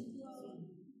rescue you.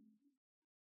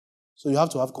 So you have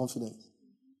to have confidence.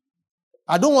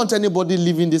 I don't want anybody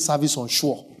leaving this service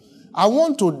unsure. I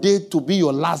want today to be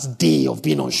your last day of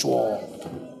being unsure.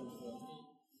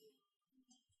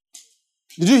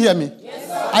 Did you hear me? Yes,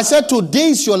 sir. I said today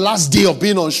is your last day of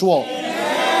being unsure.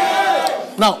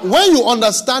 Yes. Now, when you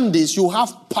understand this, you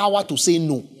have power to say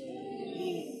no.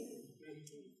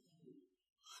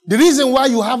 The reason why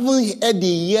you haven't heard the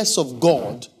yes of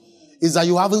God is that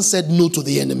you haven't said no to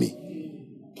the enemy.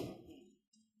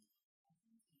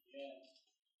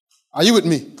 Are you with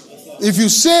me? If you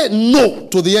say no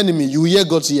to the enemy, you hear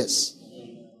God's yes.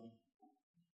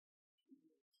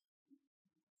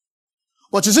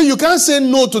 But you see, you can't say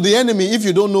no to the enemy if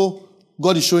you don't know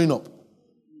God is showing up.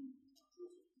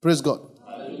 Praise God.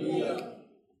 Hallelujah.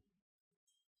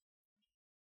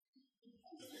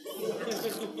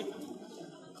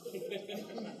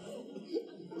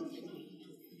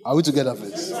 Are we together,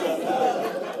 friends?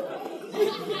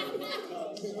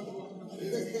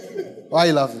 Why are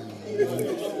you laughing?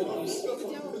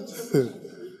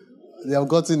 They have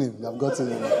gotten him. They have gotten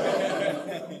him.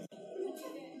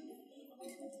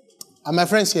 Are my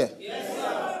friends here? Yes,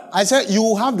 sir. I said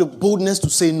you have the boldness to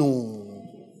say no.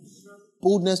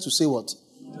 Boldness to say what?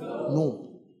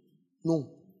 No. No.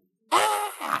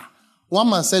 Ah! One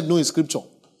man said no in scripture.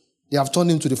 They have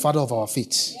turned him to the father of our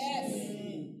faith. Yes.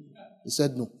 He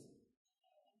said no.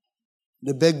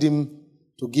 They begged him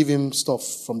to give him stuff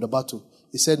from the battle.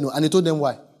 He said no. And he told them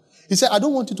why. He said, I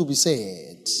don't want it to be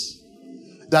said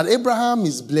that Abraham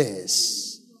is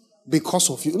blessed because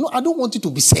of you. No, I don't want it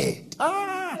to be said.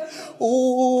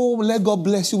 Oh, let God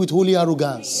bless you with holy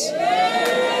arrogance.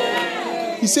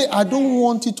 Yeah. He said, I don't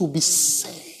want it to be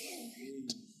said.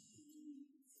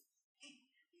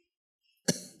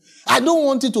 I don't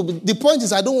want it to be. The point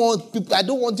is, I don't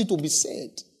want it to be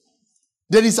said.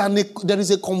 There is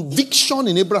a conviction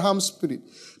in Abraham's spirit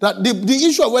that the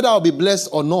issue of whether I'll be blessed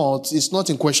or not is not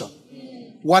in question.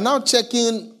 We're now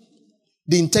checking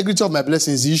the integrity of my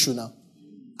blessing is the issue now.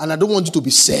 And I don't want it to be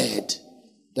said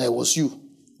that it was you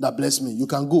that blessed me. You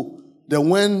can go. Then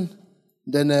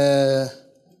the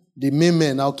main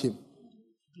man now came.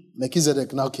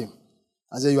 Melchizedek now came.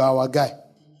 I said, you are our guy.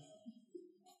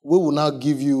 We will now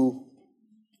give you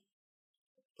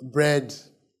bread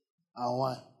and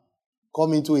wine.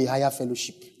 Come into a higher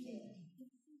fellowship.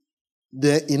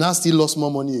 He now still lost more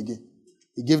money again.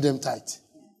 He gave them tithe.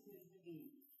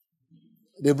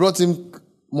 They brought him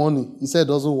money. He said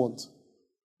doesn't want.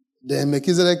 Then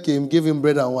Melchizedek came, gave him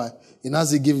bread and wine. He now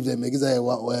still gave them Melchizedek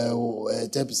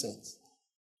 10%.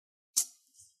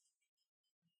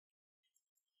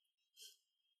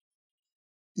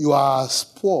 You are as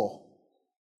poor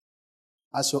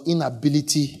as your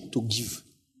inability to give.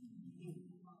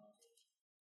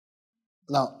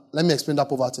 Now, let me explain that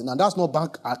poverty. Now, that's not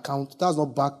bank account. That's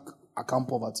not bank account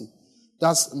poverty.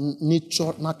 That's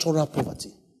natural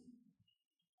poverty.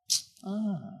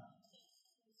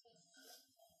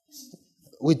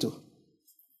 Wait.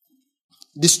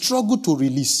 The struggle to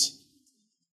release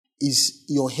is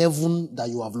your heaven that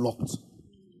you have locked.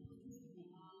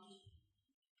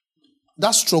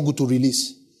 That struggle to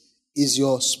release is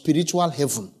your spiritual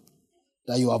heaven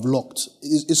that you have locked.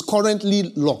 It's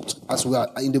currently locked as we are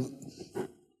in the.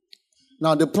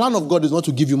 Now, the plan of God is not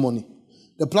to give you money.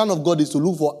 The plan of God is to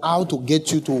look for how to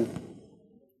get you to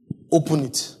open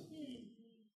it.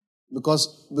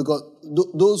 Because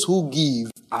those who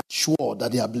give are sure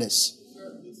that they are blessed.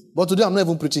 But today I'm not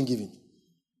even preaching giving.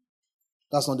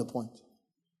 That's not the point.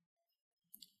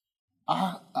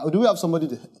 Do we have somebody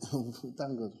there?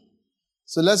 Thank God.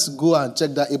 So let's go and check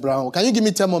that Abraham. Can you give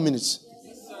me 10 more minutes?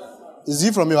 Yes, sir. Is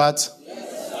he from your heart?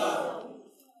 Yes, sir.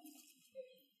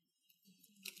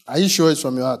 Are you sure it's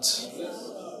from your heart? Yes,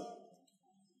 sir.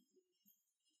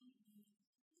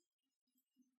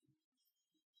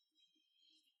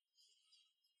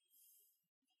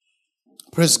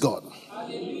 Praise God.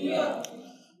 Hallelujah.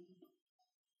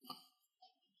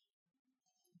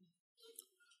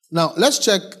 Now, let's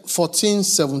check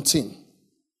 14:17.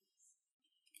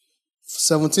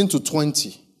 17 to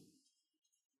 20.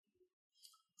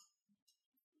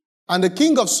 And the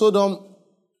king of Sodom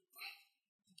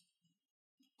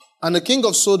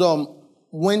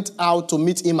went out to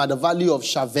meet him at the valley of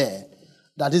Shaveh,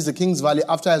 that is the king's valley,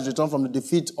 after his return from the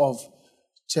defeat of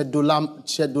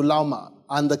Chedorlaomer,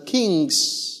 and the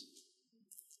kings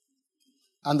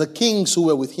who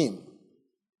were with him.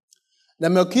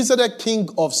 Then Melchizedek, king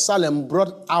of Salem,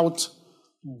 brought out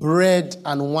bread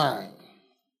and wine.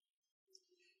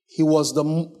 He was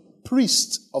the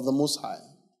priest of the Most High.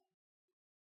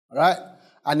 All right?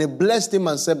 And he blessed him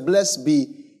and said, "Blessed be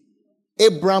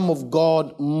Abram of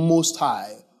God Most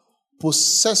High,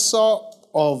 possessor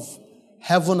of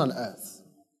heaven and earth.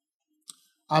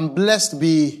 And blessed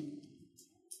be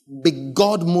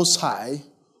God Most High,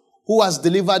 who has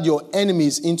delivered your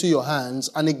enemies into your hands."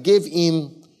 And he gave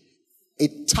him a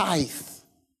tithe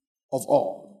of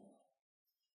all.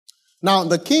 Now,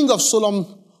 the king of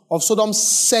Sodom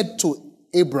said to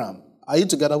Abram, are you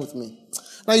together with me?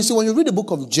 Now, you see, when you read the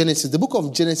book of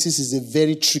Genesis is a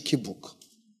very tricky book.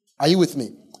 Are you with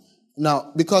me?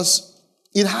 Now, because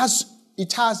it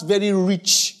has very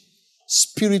rich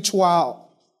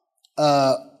spiritual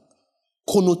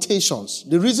connotations.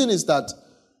 The reason is that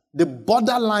the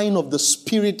borderline of the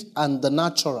spirit and the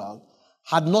natural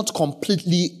had not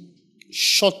completely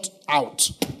shut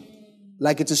out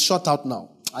like it is shut out now.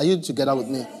 Are you together with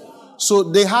me? So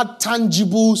they had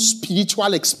tangible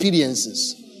spiritual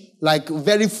experiences, like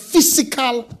very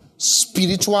physical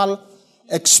spiritual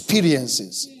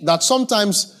experiences that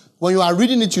sometimes when you are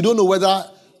reading it, you don't know whether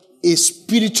it's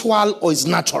spiritual or it's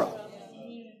natural.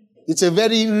 It's a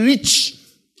very rich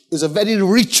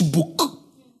book.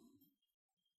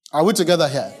 Are we together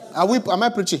here? Am I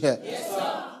preaching here? Yes,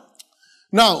 sir.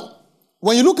 Now,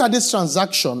 when you look at this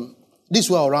transaction, this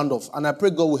way I'll round off, and I pray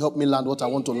God will help me land what I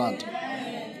want to land.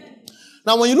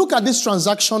 Now, when you look at this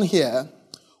transaction here,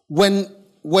 when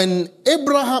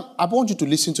Abraham, I want you to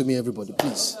listen to me, everybody,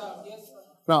 please.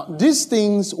 Now, these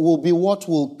things will be what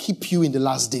will keep you in the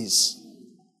last days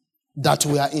that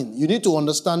we are in. You need to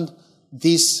understand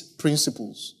these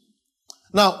principles.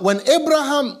 Now, when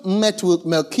Abraham met with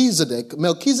Melchizedek,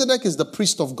 Melchizedek is the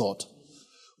priest of God,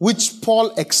 which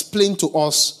Paul explained to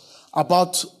us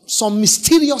about some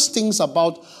mysterious things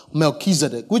about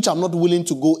Melchizedek, which I'm not willing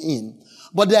to go in.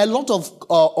 But there are a lot of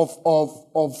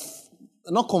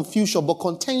not confusion, but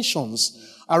contentions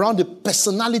around the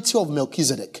personality of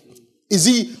Melchizedek. Is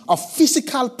he a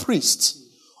physical priest?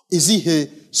 Is he a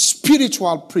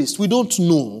spiritual priest? We don't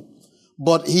know.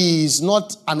 But he is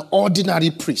not an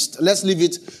ordinary priest. Let's leave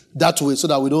it that way so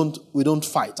that we don't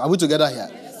fight. Are we together here?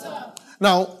 Yes, sir.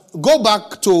 Now, go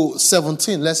back to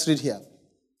 17. Let's read here.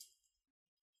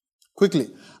 Quickly.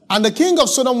 And the king of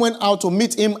Sodom went out to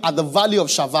meet him at the valley of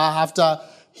Shaveh after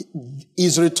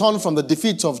his return from the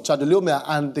defeat of Chedorlaomer,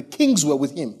 and the kings were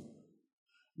with him.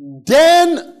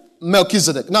 Then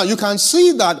Melchizedek. Now, you can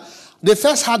see that they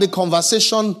first had a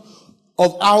conversation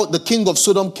of how the king of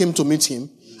Sodom came to meet him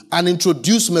and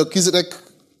introduced Melchizedek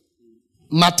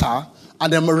matter,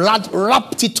 and then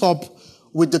wrapped it up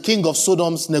with the king of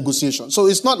Sodom's negotiation. So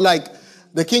it's not like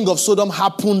the king of Sodom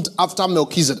happened after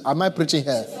Melchizedek. Am I preaching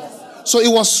here? So it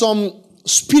was some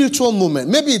spiritual movement.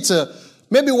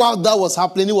 Maybe while that was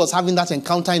happening, he was having that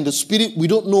encounter in the spirit. We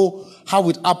don't know how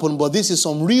it happened, but this is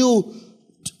some real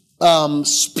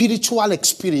spiritual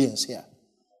experience here.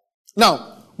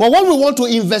 Now, but what we want to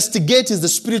investigate is the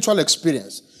spiritual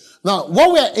experience. Now,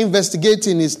 what we are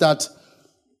investigating is that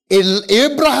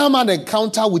Abraham had an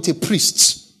encounter with a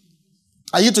priest.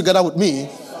 Are you together with me?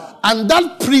 And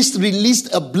that priest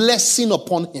released a blessing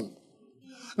upon him.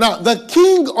 Now, the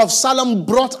king of Salem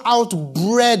brought out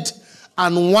bread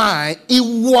and wine. He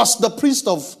was the priest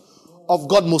of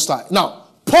God Most High. Now,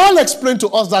 Paul explained to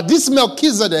us that this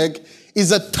Melchizedek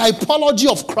is a typology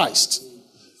of Christ,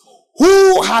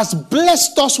 who has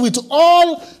blessed us with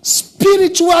all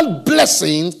spiritual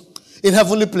blessings in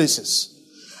heavenly places.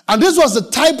 And this was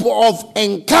the type of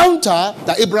encounter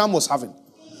that Abraham was having.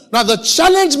 Now, the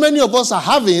challenge many of us are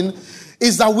having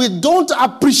is that we don't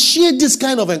appreciate this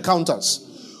kind of encounters.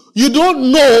 You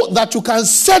don't know that you can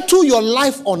settle your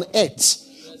life on earth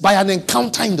by an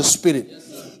encounter in the spirit.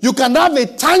 You can have a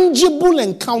tangible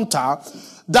encounter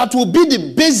that will be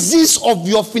the basis of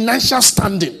your financial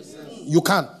standing. You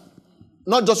can.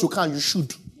 Not just you can, you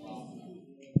should.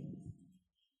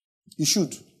 You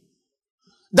should.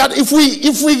 That if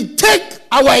we take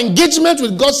our engagement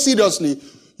with God seriously,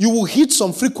 you will hit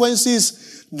some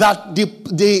frequencies that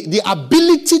the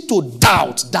ability to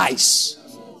doubt dies.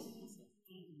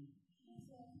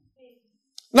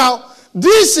 Now,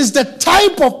 this is the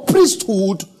type of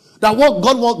priesthood that what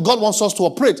God wants us to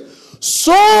operate.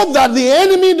 so that the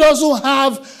enemy doesn't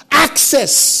have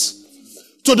access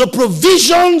to the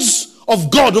provisions of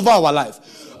God over our life.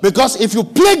 Because if you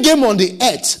play game on the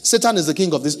earth, Satan is the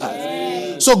king of this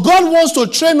earth. So God wants to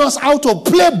train us how to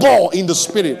play ball in the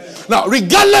spirit. Now,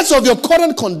 regardless of your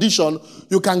current condition,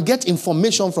 you can get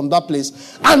information from that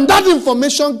place. And that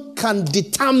information can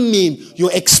determine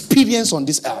your experience on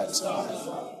this earth.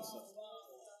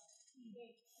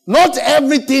 Not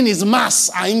everything is mass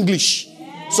or English.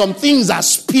 Some things are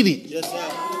spirit.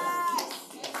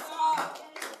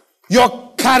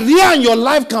 Your career and your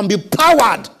life can be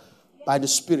powered by the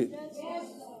spirit.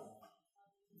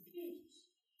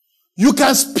 You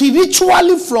can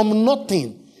spiritually from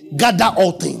nothing gather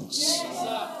all things.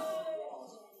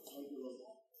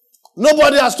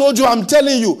 Nobody has told you, I'm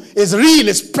telling you, it's real,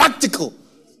 it's practical.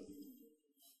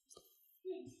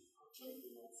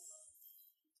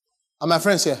 Are my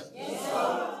friends here? Yes,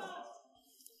 sir.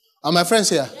 Are my friends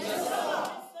here? Yes,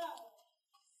 sir.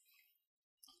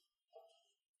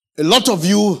 A lot of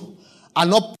you are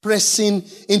not pressing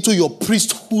into your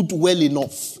priesthood well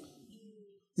enough.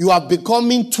 You are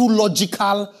becoming too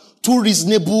logical, too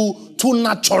reasonable, too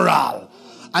natural.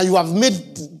 And you have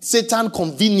made Satan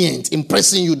convenient in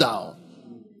pressing you down.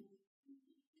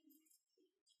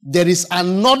 There is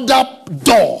another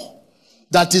door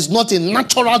that is not a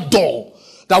natural door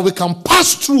that we can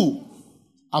pass through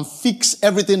and fix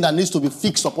everything that needs to be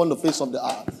fixed upon the face of the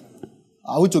earth.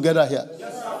 Are we together here?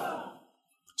 Yes, sir.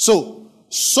 So,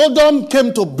 Sodom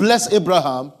came to bless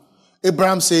Abraham.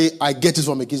 Abraham said, I get it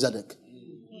from Melchizedek.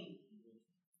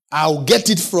 I'll get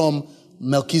it from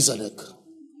Melchizedek.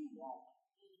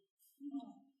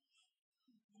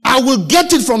 I will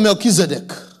get it from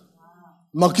Melchizedek.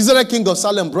 Melchizedek, king of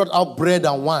Salem, brought out bread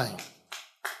and wine.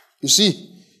 You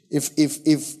see, if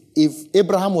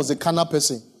Abraham was a carnal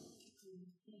person,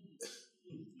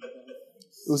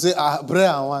 he would say, bread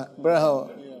and wine. Bread and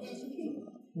wine.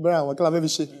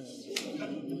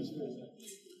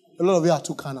 A lot of you are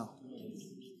too carnal.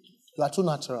 You are too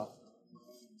natural.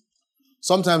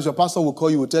 Sometimes your pastor will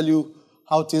call you, will tell you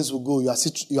how things will go. You are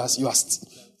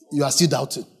still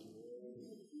doubting.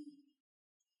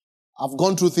 I've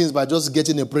gone through things by just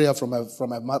getting a prayer from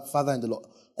my father in the Lord.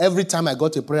 Every time I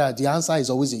got a prayer, the answer is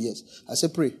always a yes. I say,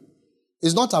 pray.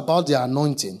 It's not about the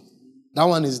anointing. That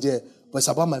one is there. But it's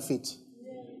about my faith.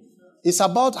 It's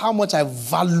about how much I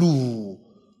value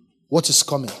what is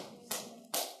coming.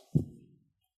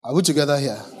 Are we together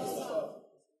here?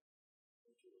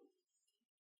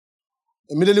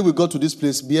 Immediately we got to this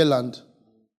place, Beerland.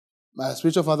 My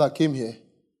spiritual father came here.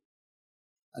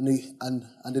 And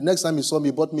the next time he saw me,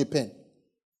 he bought me a pen.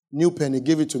 New pen, he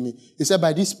gave it to me. He said,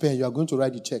 by this pen, you are going to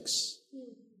write the checks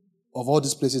of all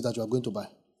these places that you are going to buy.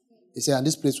 He said, and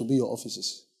this place will be your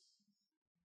offices.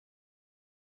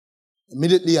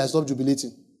 Immediately, I stopped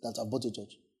jubilating that I bought a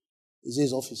church. He said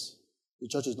his office. The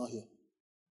church is not here.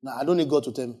 Now, I don't need God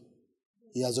to tell me.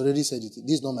 He has already said it.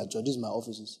 This is not my church. This is my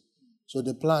offices. So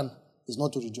the plan is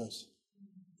not to rejoice.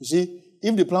 You see,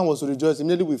 if the plan was to rejoice,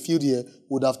 immediately we feel here, we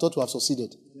would have thought we have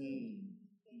succeeded.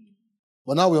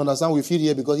 But now we understand we feel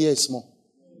here because here is small.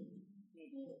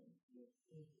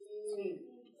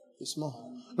 It's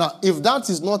small. Now, if that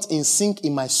is not in sync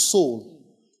in my soul,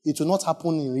 it will not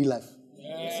happen in real life.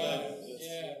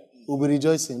 We'll be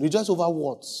rejoicing. Rejoice over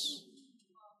what?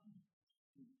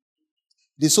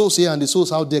 The souls here and the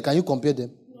souls out there, can you compare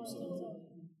them?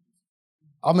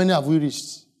 How many have we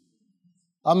reached?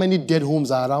 How many dead homes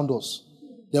are around us?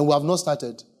 Then we have not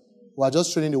started. We are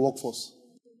just training the workforce.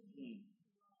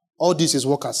 All this is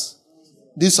workers.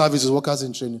 This service is workers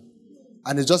in training.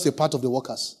 And it's just a part of the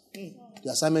workers. The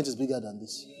assignment is bigger than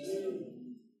this.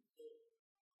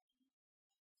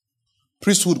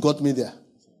 Priesthood got me there.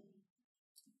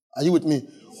 Are you with me?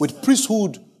 With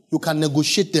priesthood, you can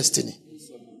negotiate destiny.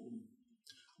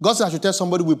 God said I should tell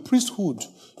somebody with priesthood,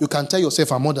 you can tell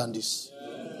yourself, I'm more than this.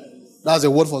 That's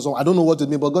a word for someone. I don't know what it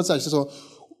means, but God said,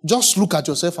 just look at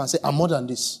yourself and say, I'm more than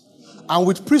this. And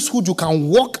with priesthood, you can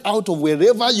walk out of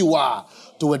wherever you are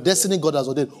to a destiny God has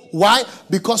ordained. Why?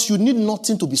 Because you need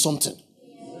nothing to be something.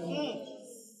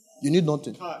 You need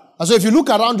nothing. And so if you look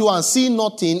around you and see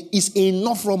nothing, it's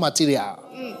enough raw material.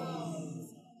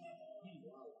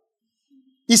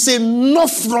 It's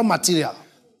enough raw material.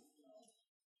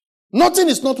 Nothing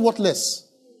is not worthless.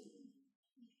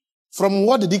 From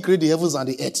what did he create the heavens and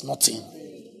the earth? Nothing.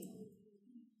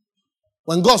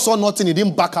 When God saw nothing, he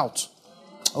didn't back out.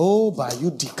 Oh,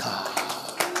 Bayudika.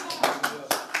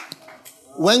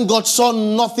 When God saw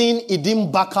nothing, he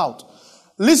didn't back out.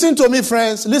 Listen to me,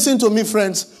 friends. Listen to me,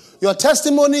 friends. Your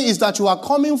testimony is that you are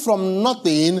coming from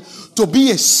nothing to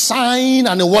be a sign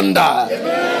and a wonder.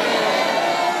 Amen.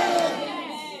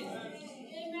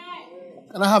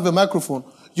 And I have a microphone.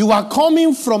 You are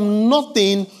coming from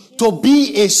nothing to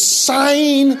be a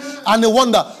sign and a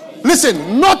wonder.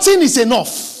 Listen, nothing is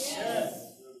enough.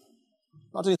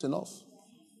 Nothing is enough.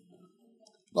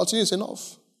 Nothing is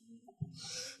enough.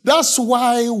 That's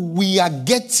why we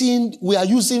are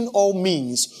using all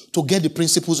means to get the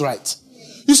principles right.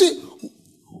 You see,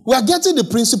 we are getting the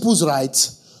principles right,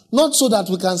 not so that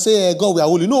we can say, God, we are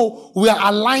holy. No, we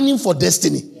are aligning for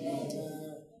destiny.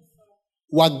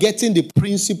 We are getting the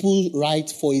principles right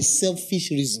for a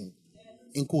selfish reason.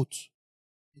 In quote.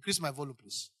 Increase my volume,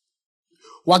 please.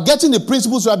 We are getting the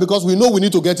principles right because we know we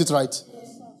need to get it right.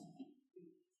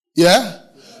 Yeah?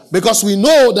 Because we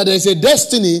know that there is a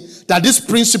destiny that these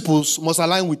principles must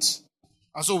align with.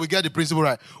 And so we get the principle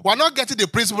right. We are not getting the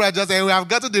principle right just saying we have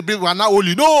gotten the principle, we are not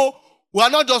holy. No, we are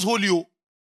not just holy.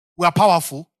 We are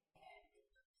powerful.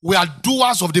 We are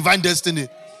doers of divine destiny.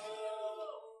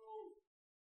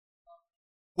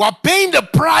 We are paying the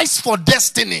price for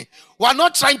destiny. We are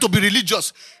not trying to be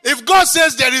religious. If God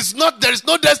says there is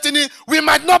no destiny, we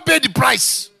might not pay the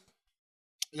price.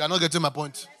 You are not getting my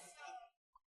point.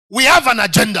 We have an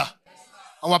agenda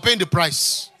and we're paying the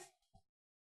price.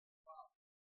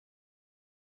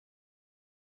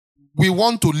 We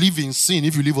want to live in sin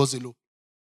if you leave us alone.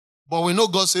 But we know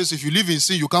God says if you live in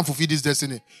sin, you can't fulfill this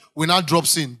destiny. We now drop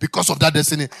sin because of that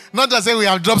destiny. Not just say we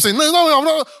have dropped sin.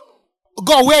 No.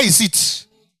 God, where is it?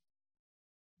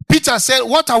 Peter said,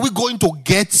 what are we going to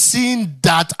get seeing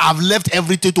that I've left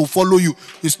everything to follow you?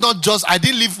 It's not just, I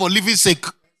didn't live for living's sake.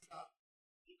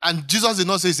 And Jesus did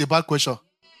not say it's a bad question.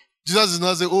 Jesus did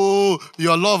not say, oh,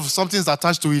 your love, something's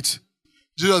attached to it.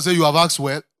 Jesus said, you have asked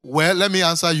well. Well, let me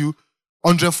answer you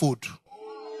 100-fold.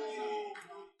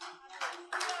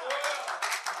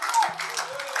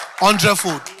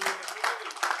 100-fold.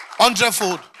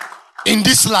 100-fold. In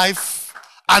this life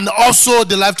and also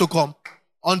the life to come.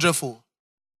 100-fold.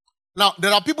 Now,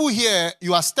 there are people here,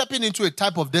 you are stepping into a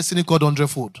type of destiny called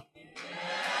 100-fold.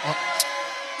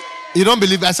 You don't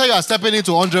believe? I said you are stepping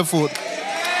into 100-fold.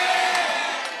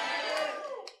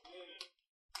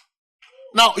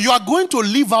 Now, you are going to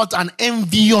live out an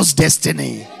envious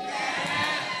destiny.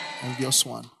 Envious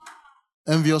one.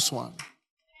 Envious one.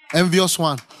 Envious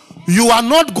one. You are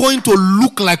not going to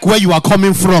look like where you are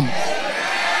coming from.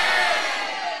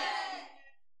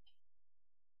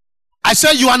 I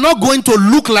said you are not going to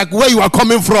look like where you are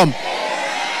coming from.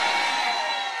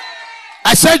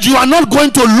 I said you are not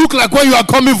going to look like where you are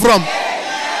coming from.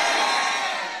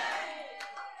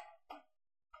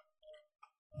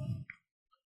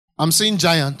 I'm seeing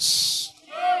giants.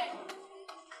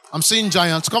 I'm seeing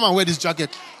giants. Come and wear this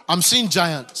jacket. I'm seeing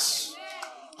giants.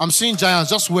 I'm seeing giants.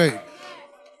 Just wear it.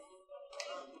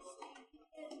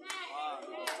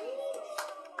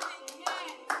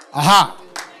 Aha.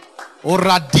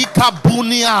 Oradika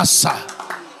buniasa.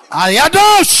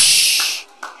 Ayadosh.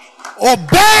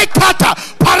 Obekata.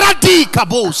 Paradika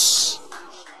bos.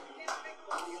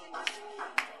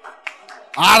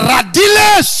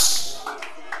 Aradiles.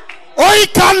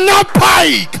 Oikana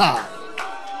paika.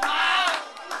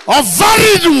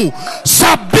 Ovaridu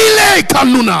sabile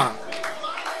kanuna.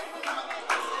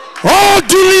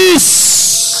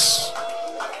 Odulis.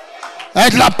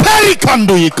 Et la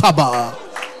perikando ikaba.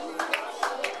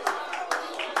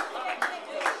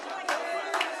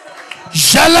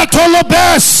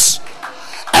 Gelatolobes.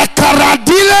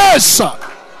 Ekaradiles.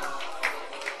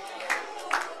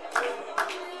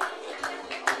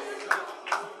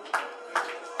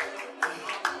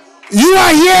 You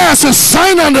are here as a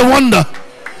sign and a wonder.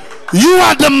 You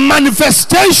are the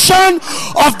manifestation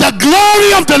of the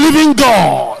glory of the living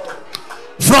God.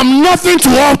 From nothing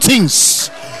to all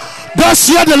things. Thus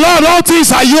hear the Lord, all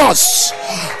things are yours.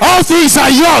 All things are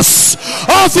yours.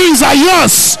 All things are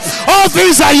yours. All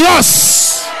things are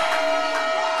yours.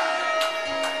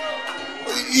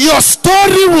 Your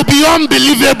story will be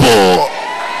unbelievable.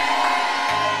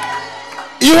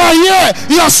 You are here.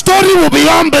 Your story will be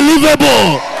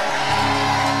unbelievable.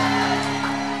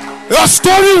 Your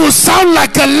story will sound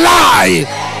like a lie.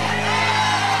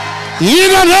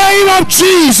 In the name of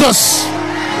Jesus.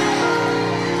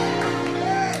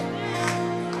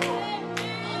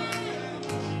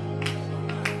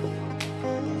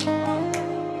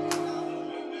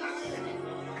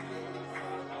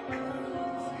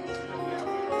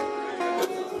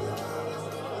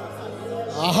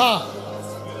 Aha.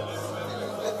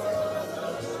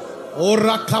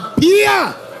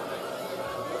 Orakapia.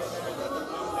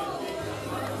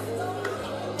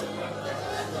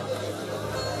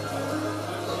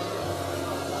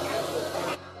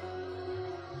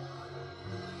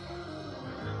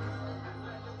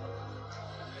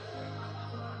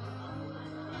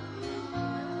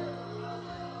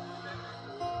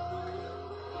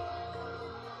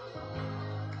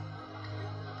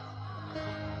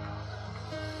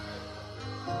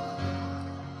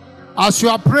 As you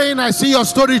are praying, I see your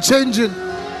story changing.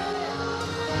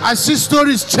 I see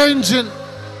stories changing.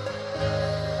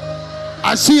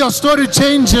 I see your story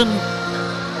changing.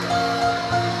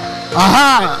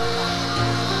 Aha.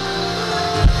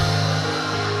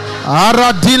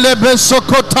 Aradile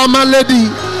besokotama lady.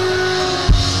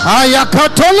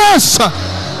 Ayakatolesa.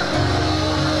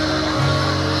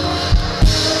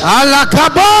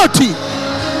 Alakaboti.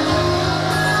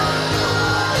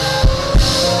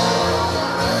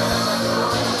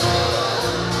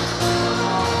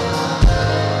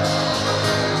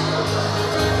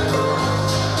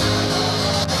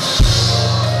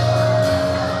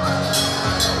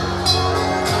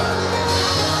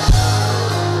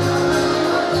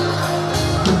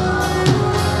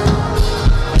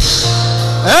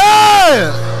 Hey!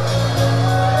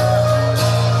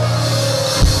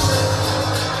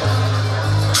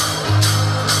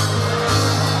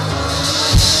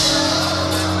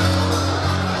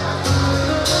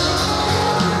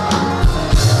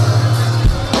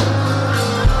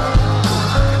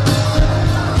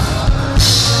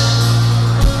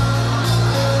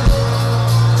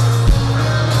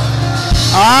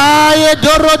 Ay,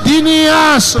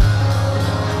 Dorodinias.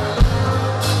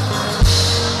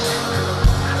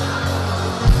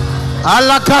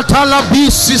 Alakatala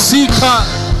bisisika.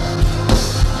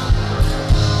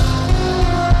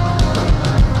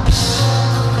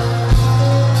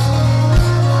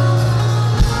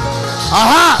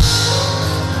 Aha.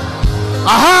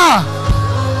 Aha.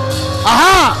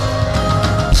 Aha.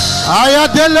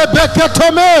 Ayadele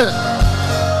beketome.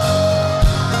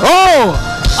 Oh,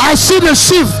 I see the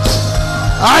shift.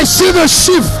 I see the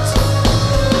shift.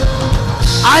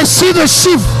 I see the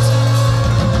shift.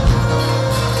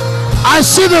 I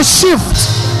see the shift.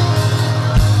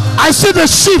 I see the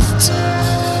shift.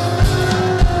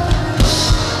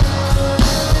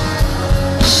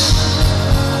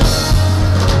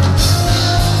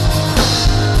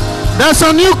 There's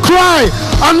a new cry,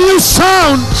 a new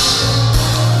sound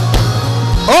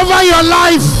over your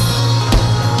life.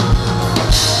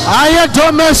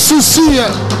 Ayadome Susia.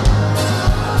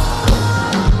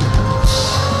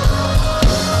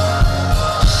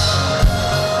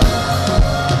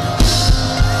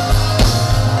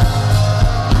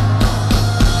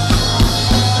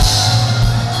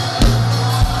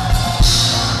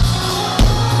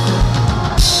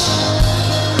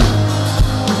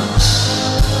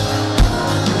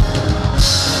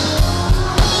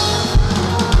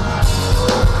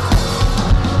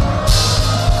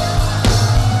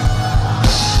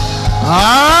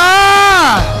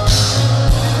 Ah!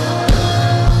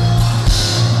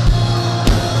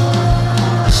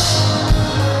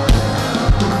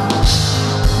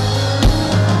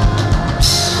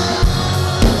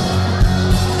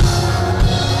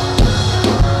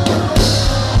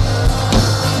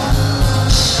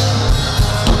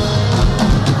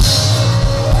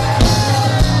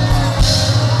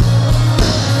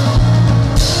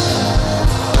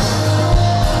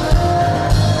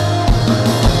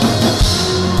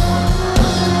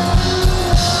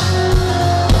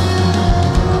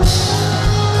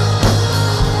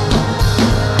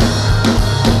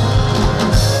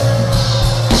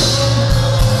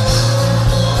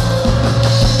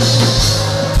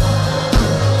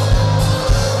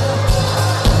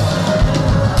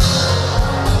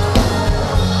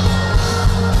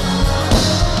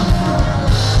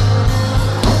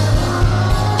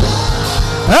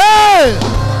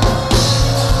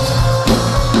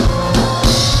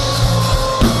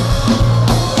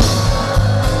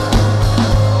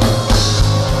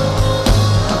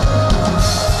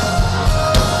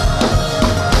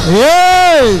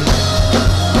 Yay!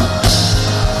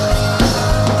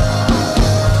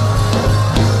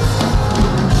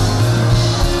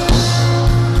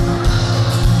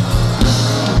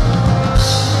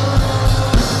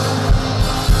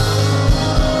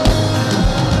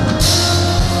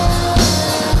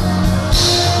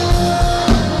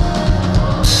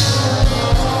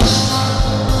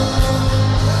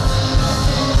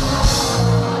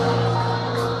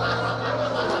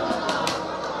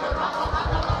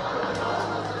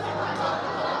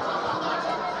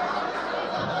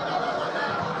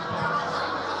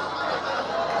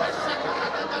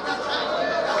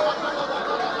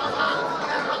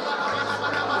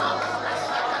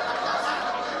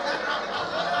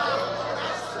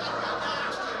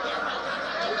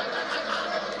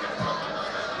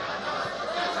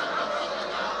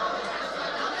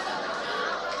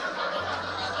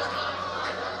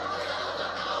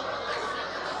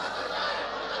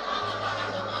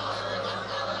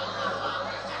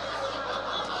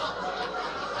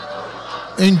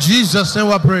 In Jesus' name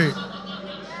we pray.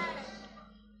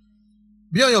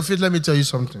 Be on your feet, let me tell you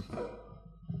something.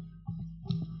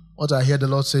 What I hear the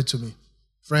Lord say to me.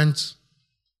 Friends,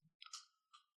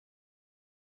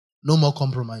 no more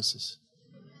compromises.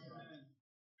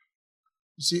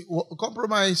 You see,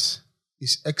 compromise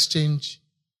is exchange.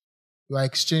 You are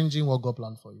exchanging what God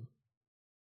planned for you.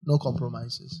 No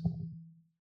compromises.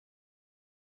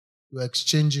 You are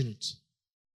exchanging it.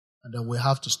 And then we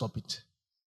have to stop it.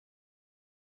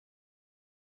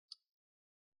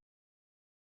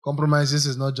 Compromises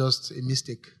is not just a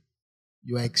mistake.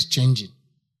 You are exchanging.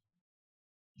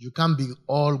 You can't be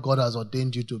all God has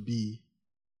ordained you to be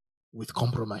with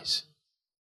compromise.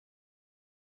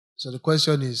 So the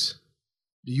question is,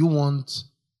 do you want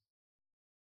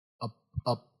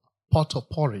a pot of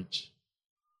porridge,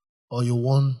 or you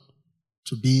want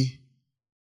to be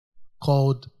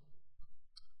called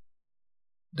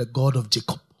the God of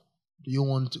Jacob? Do you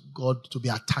want God to be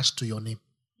attached to your name?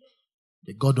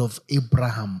 The God of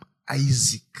Abraham,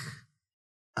 Isaac,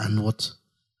 and what?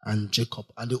 And Jacob.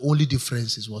 And the only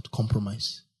difference is what?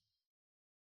 Compromise.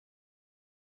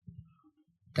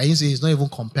 Can you see it's not even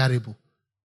comparable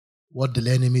what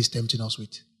the enemy is tempting us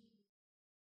with?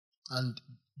 And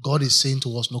God is saying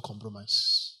to us, no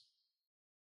compromise.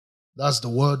 That's the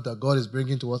word that God is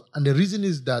bringing to us. And the reason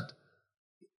is that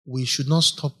we should not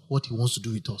stop what He wants to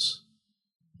do with us.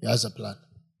 He has a plan.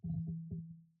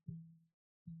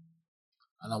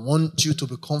 And I want you to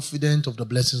be confident of the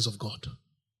blessings of God.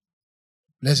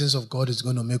 Blessings of God is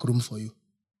going to make room for you.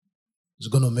 It's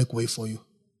going to make way for you.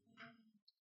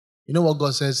 You know what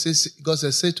God says? God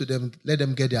says, say to them, let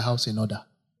them get their house in order.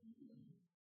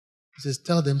 He says,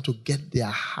 tell them to get their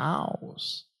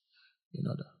house in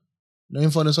order. Now,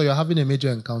 in so you're having a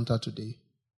major encounter today.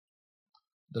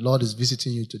 The Lord is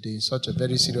visiting you today in such a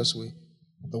very serious way.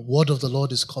 The word of the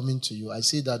Lord is coming to you. I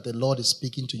see that the Lord is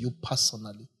speaking to you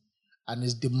personally and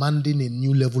is demanding a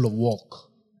new level of work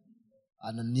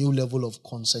and a new level of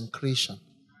consecration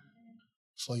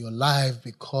for your life,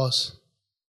 because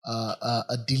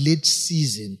a delayed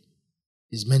season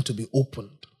is meant to be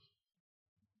opened.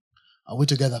 Are we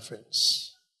together,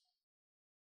 friends?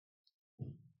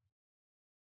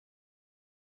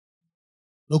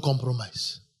 No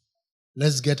compromise.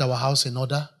 Let's get our house in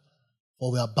order,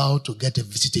 or we're about to get a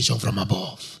visitation from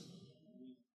above.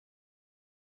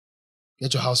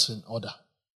 Get your house in order.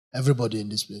 Everybody in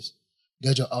this place,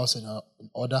 get your house in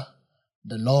order.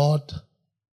 The Lord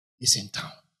is in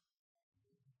town.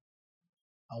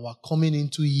 And we're coming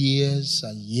into years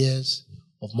and years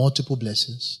of multiple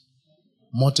blessings,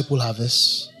 multiple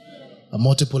harvests, and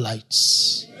multiple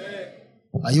lights.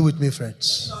 Are you with me,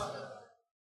 friends?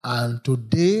 And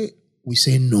today we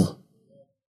say no.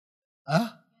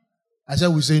 I said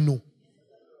we say no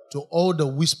to all the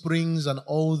whisperings and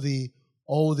all the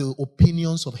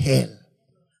opinions of hell.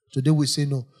 Today we say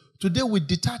no. Today we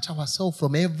detach ourselves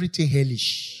from everything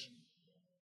hellish.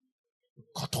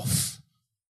 Cut off.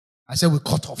 I said we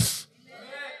cut off.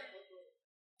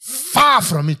 Far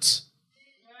from it.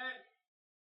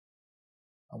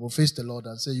 I will face the Lord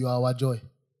and say, you are our joy.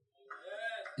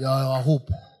 You are our hope.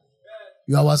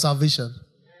 You are our salvation.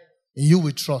 In you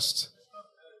we trust.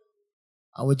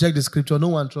 And we check the scripture. No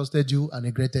one trusted you and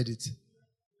regretted it.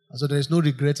 And so there is no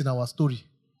regret in our story.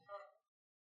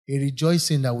 A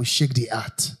rejoicing that will shake the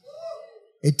earth.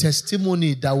 A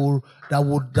testimony that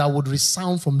would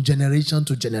resound from generation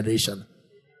to generation.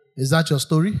 Is that your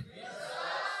story? Yes,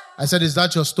 I said, is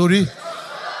that your story? Yes,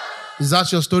 is that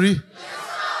your story? Yes,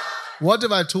 what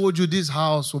if I told you this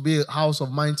house will be a house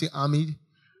of mighty army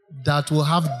that will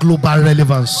have global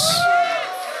relevance?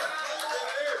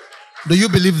 Do you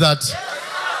believe that?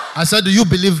 I said, do you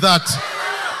believe that?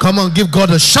 Come on, give God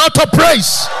a shout of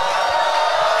praise.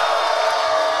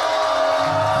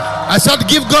 I said,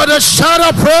 give God a shout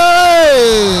of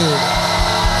praise.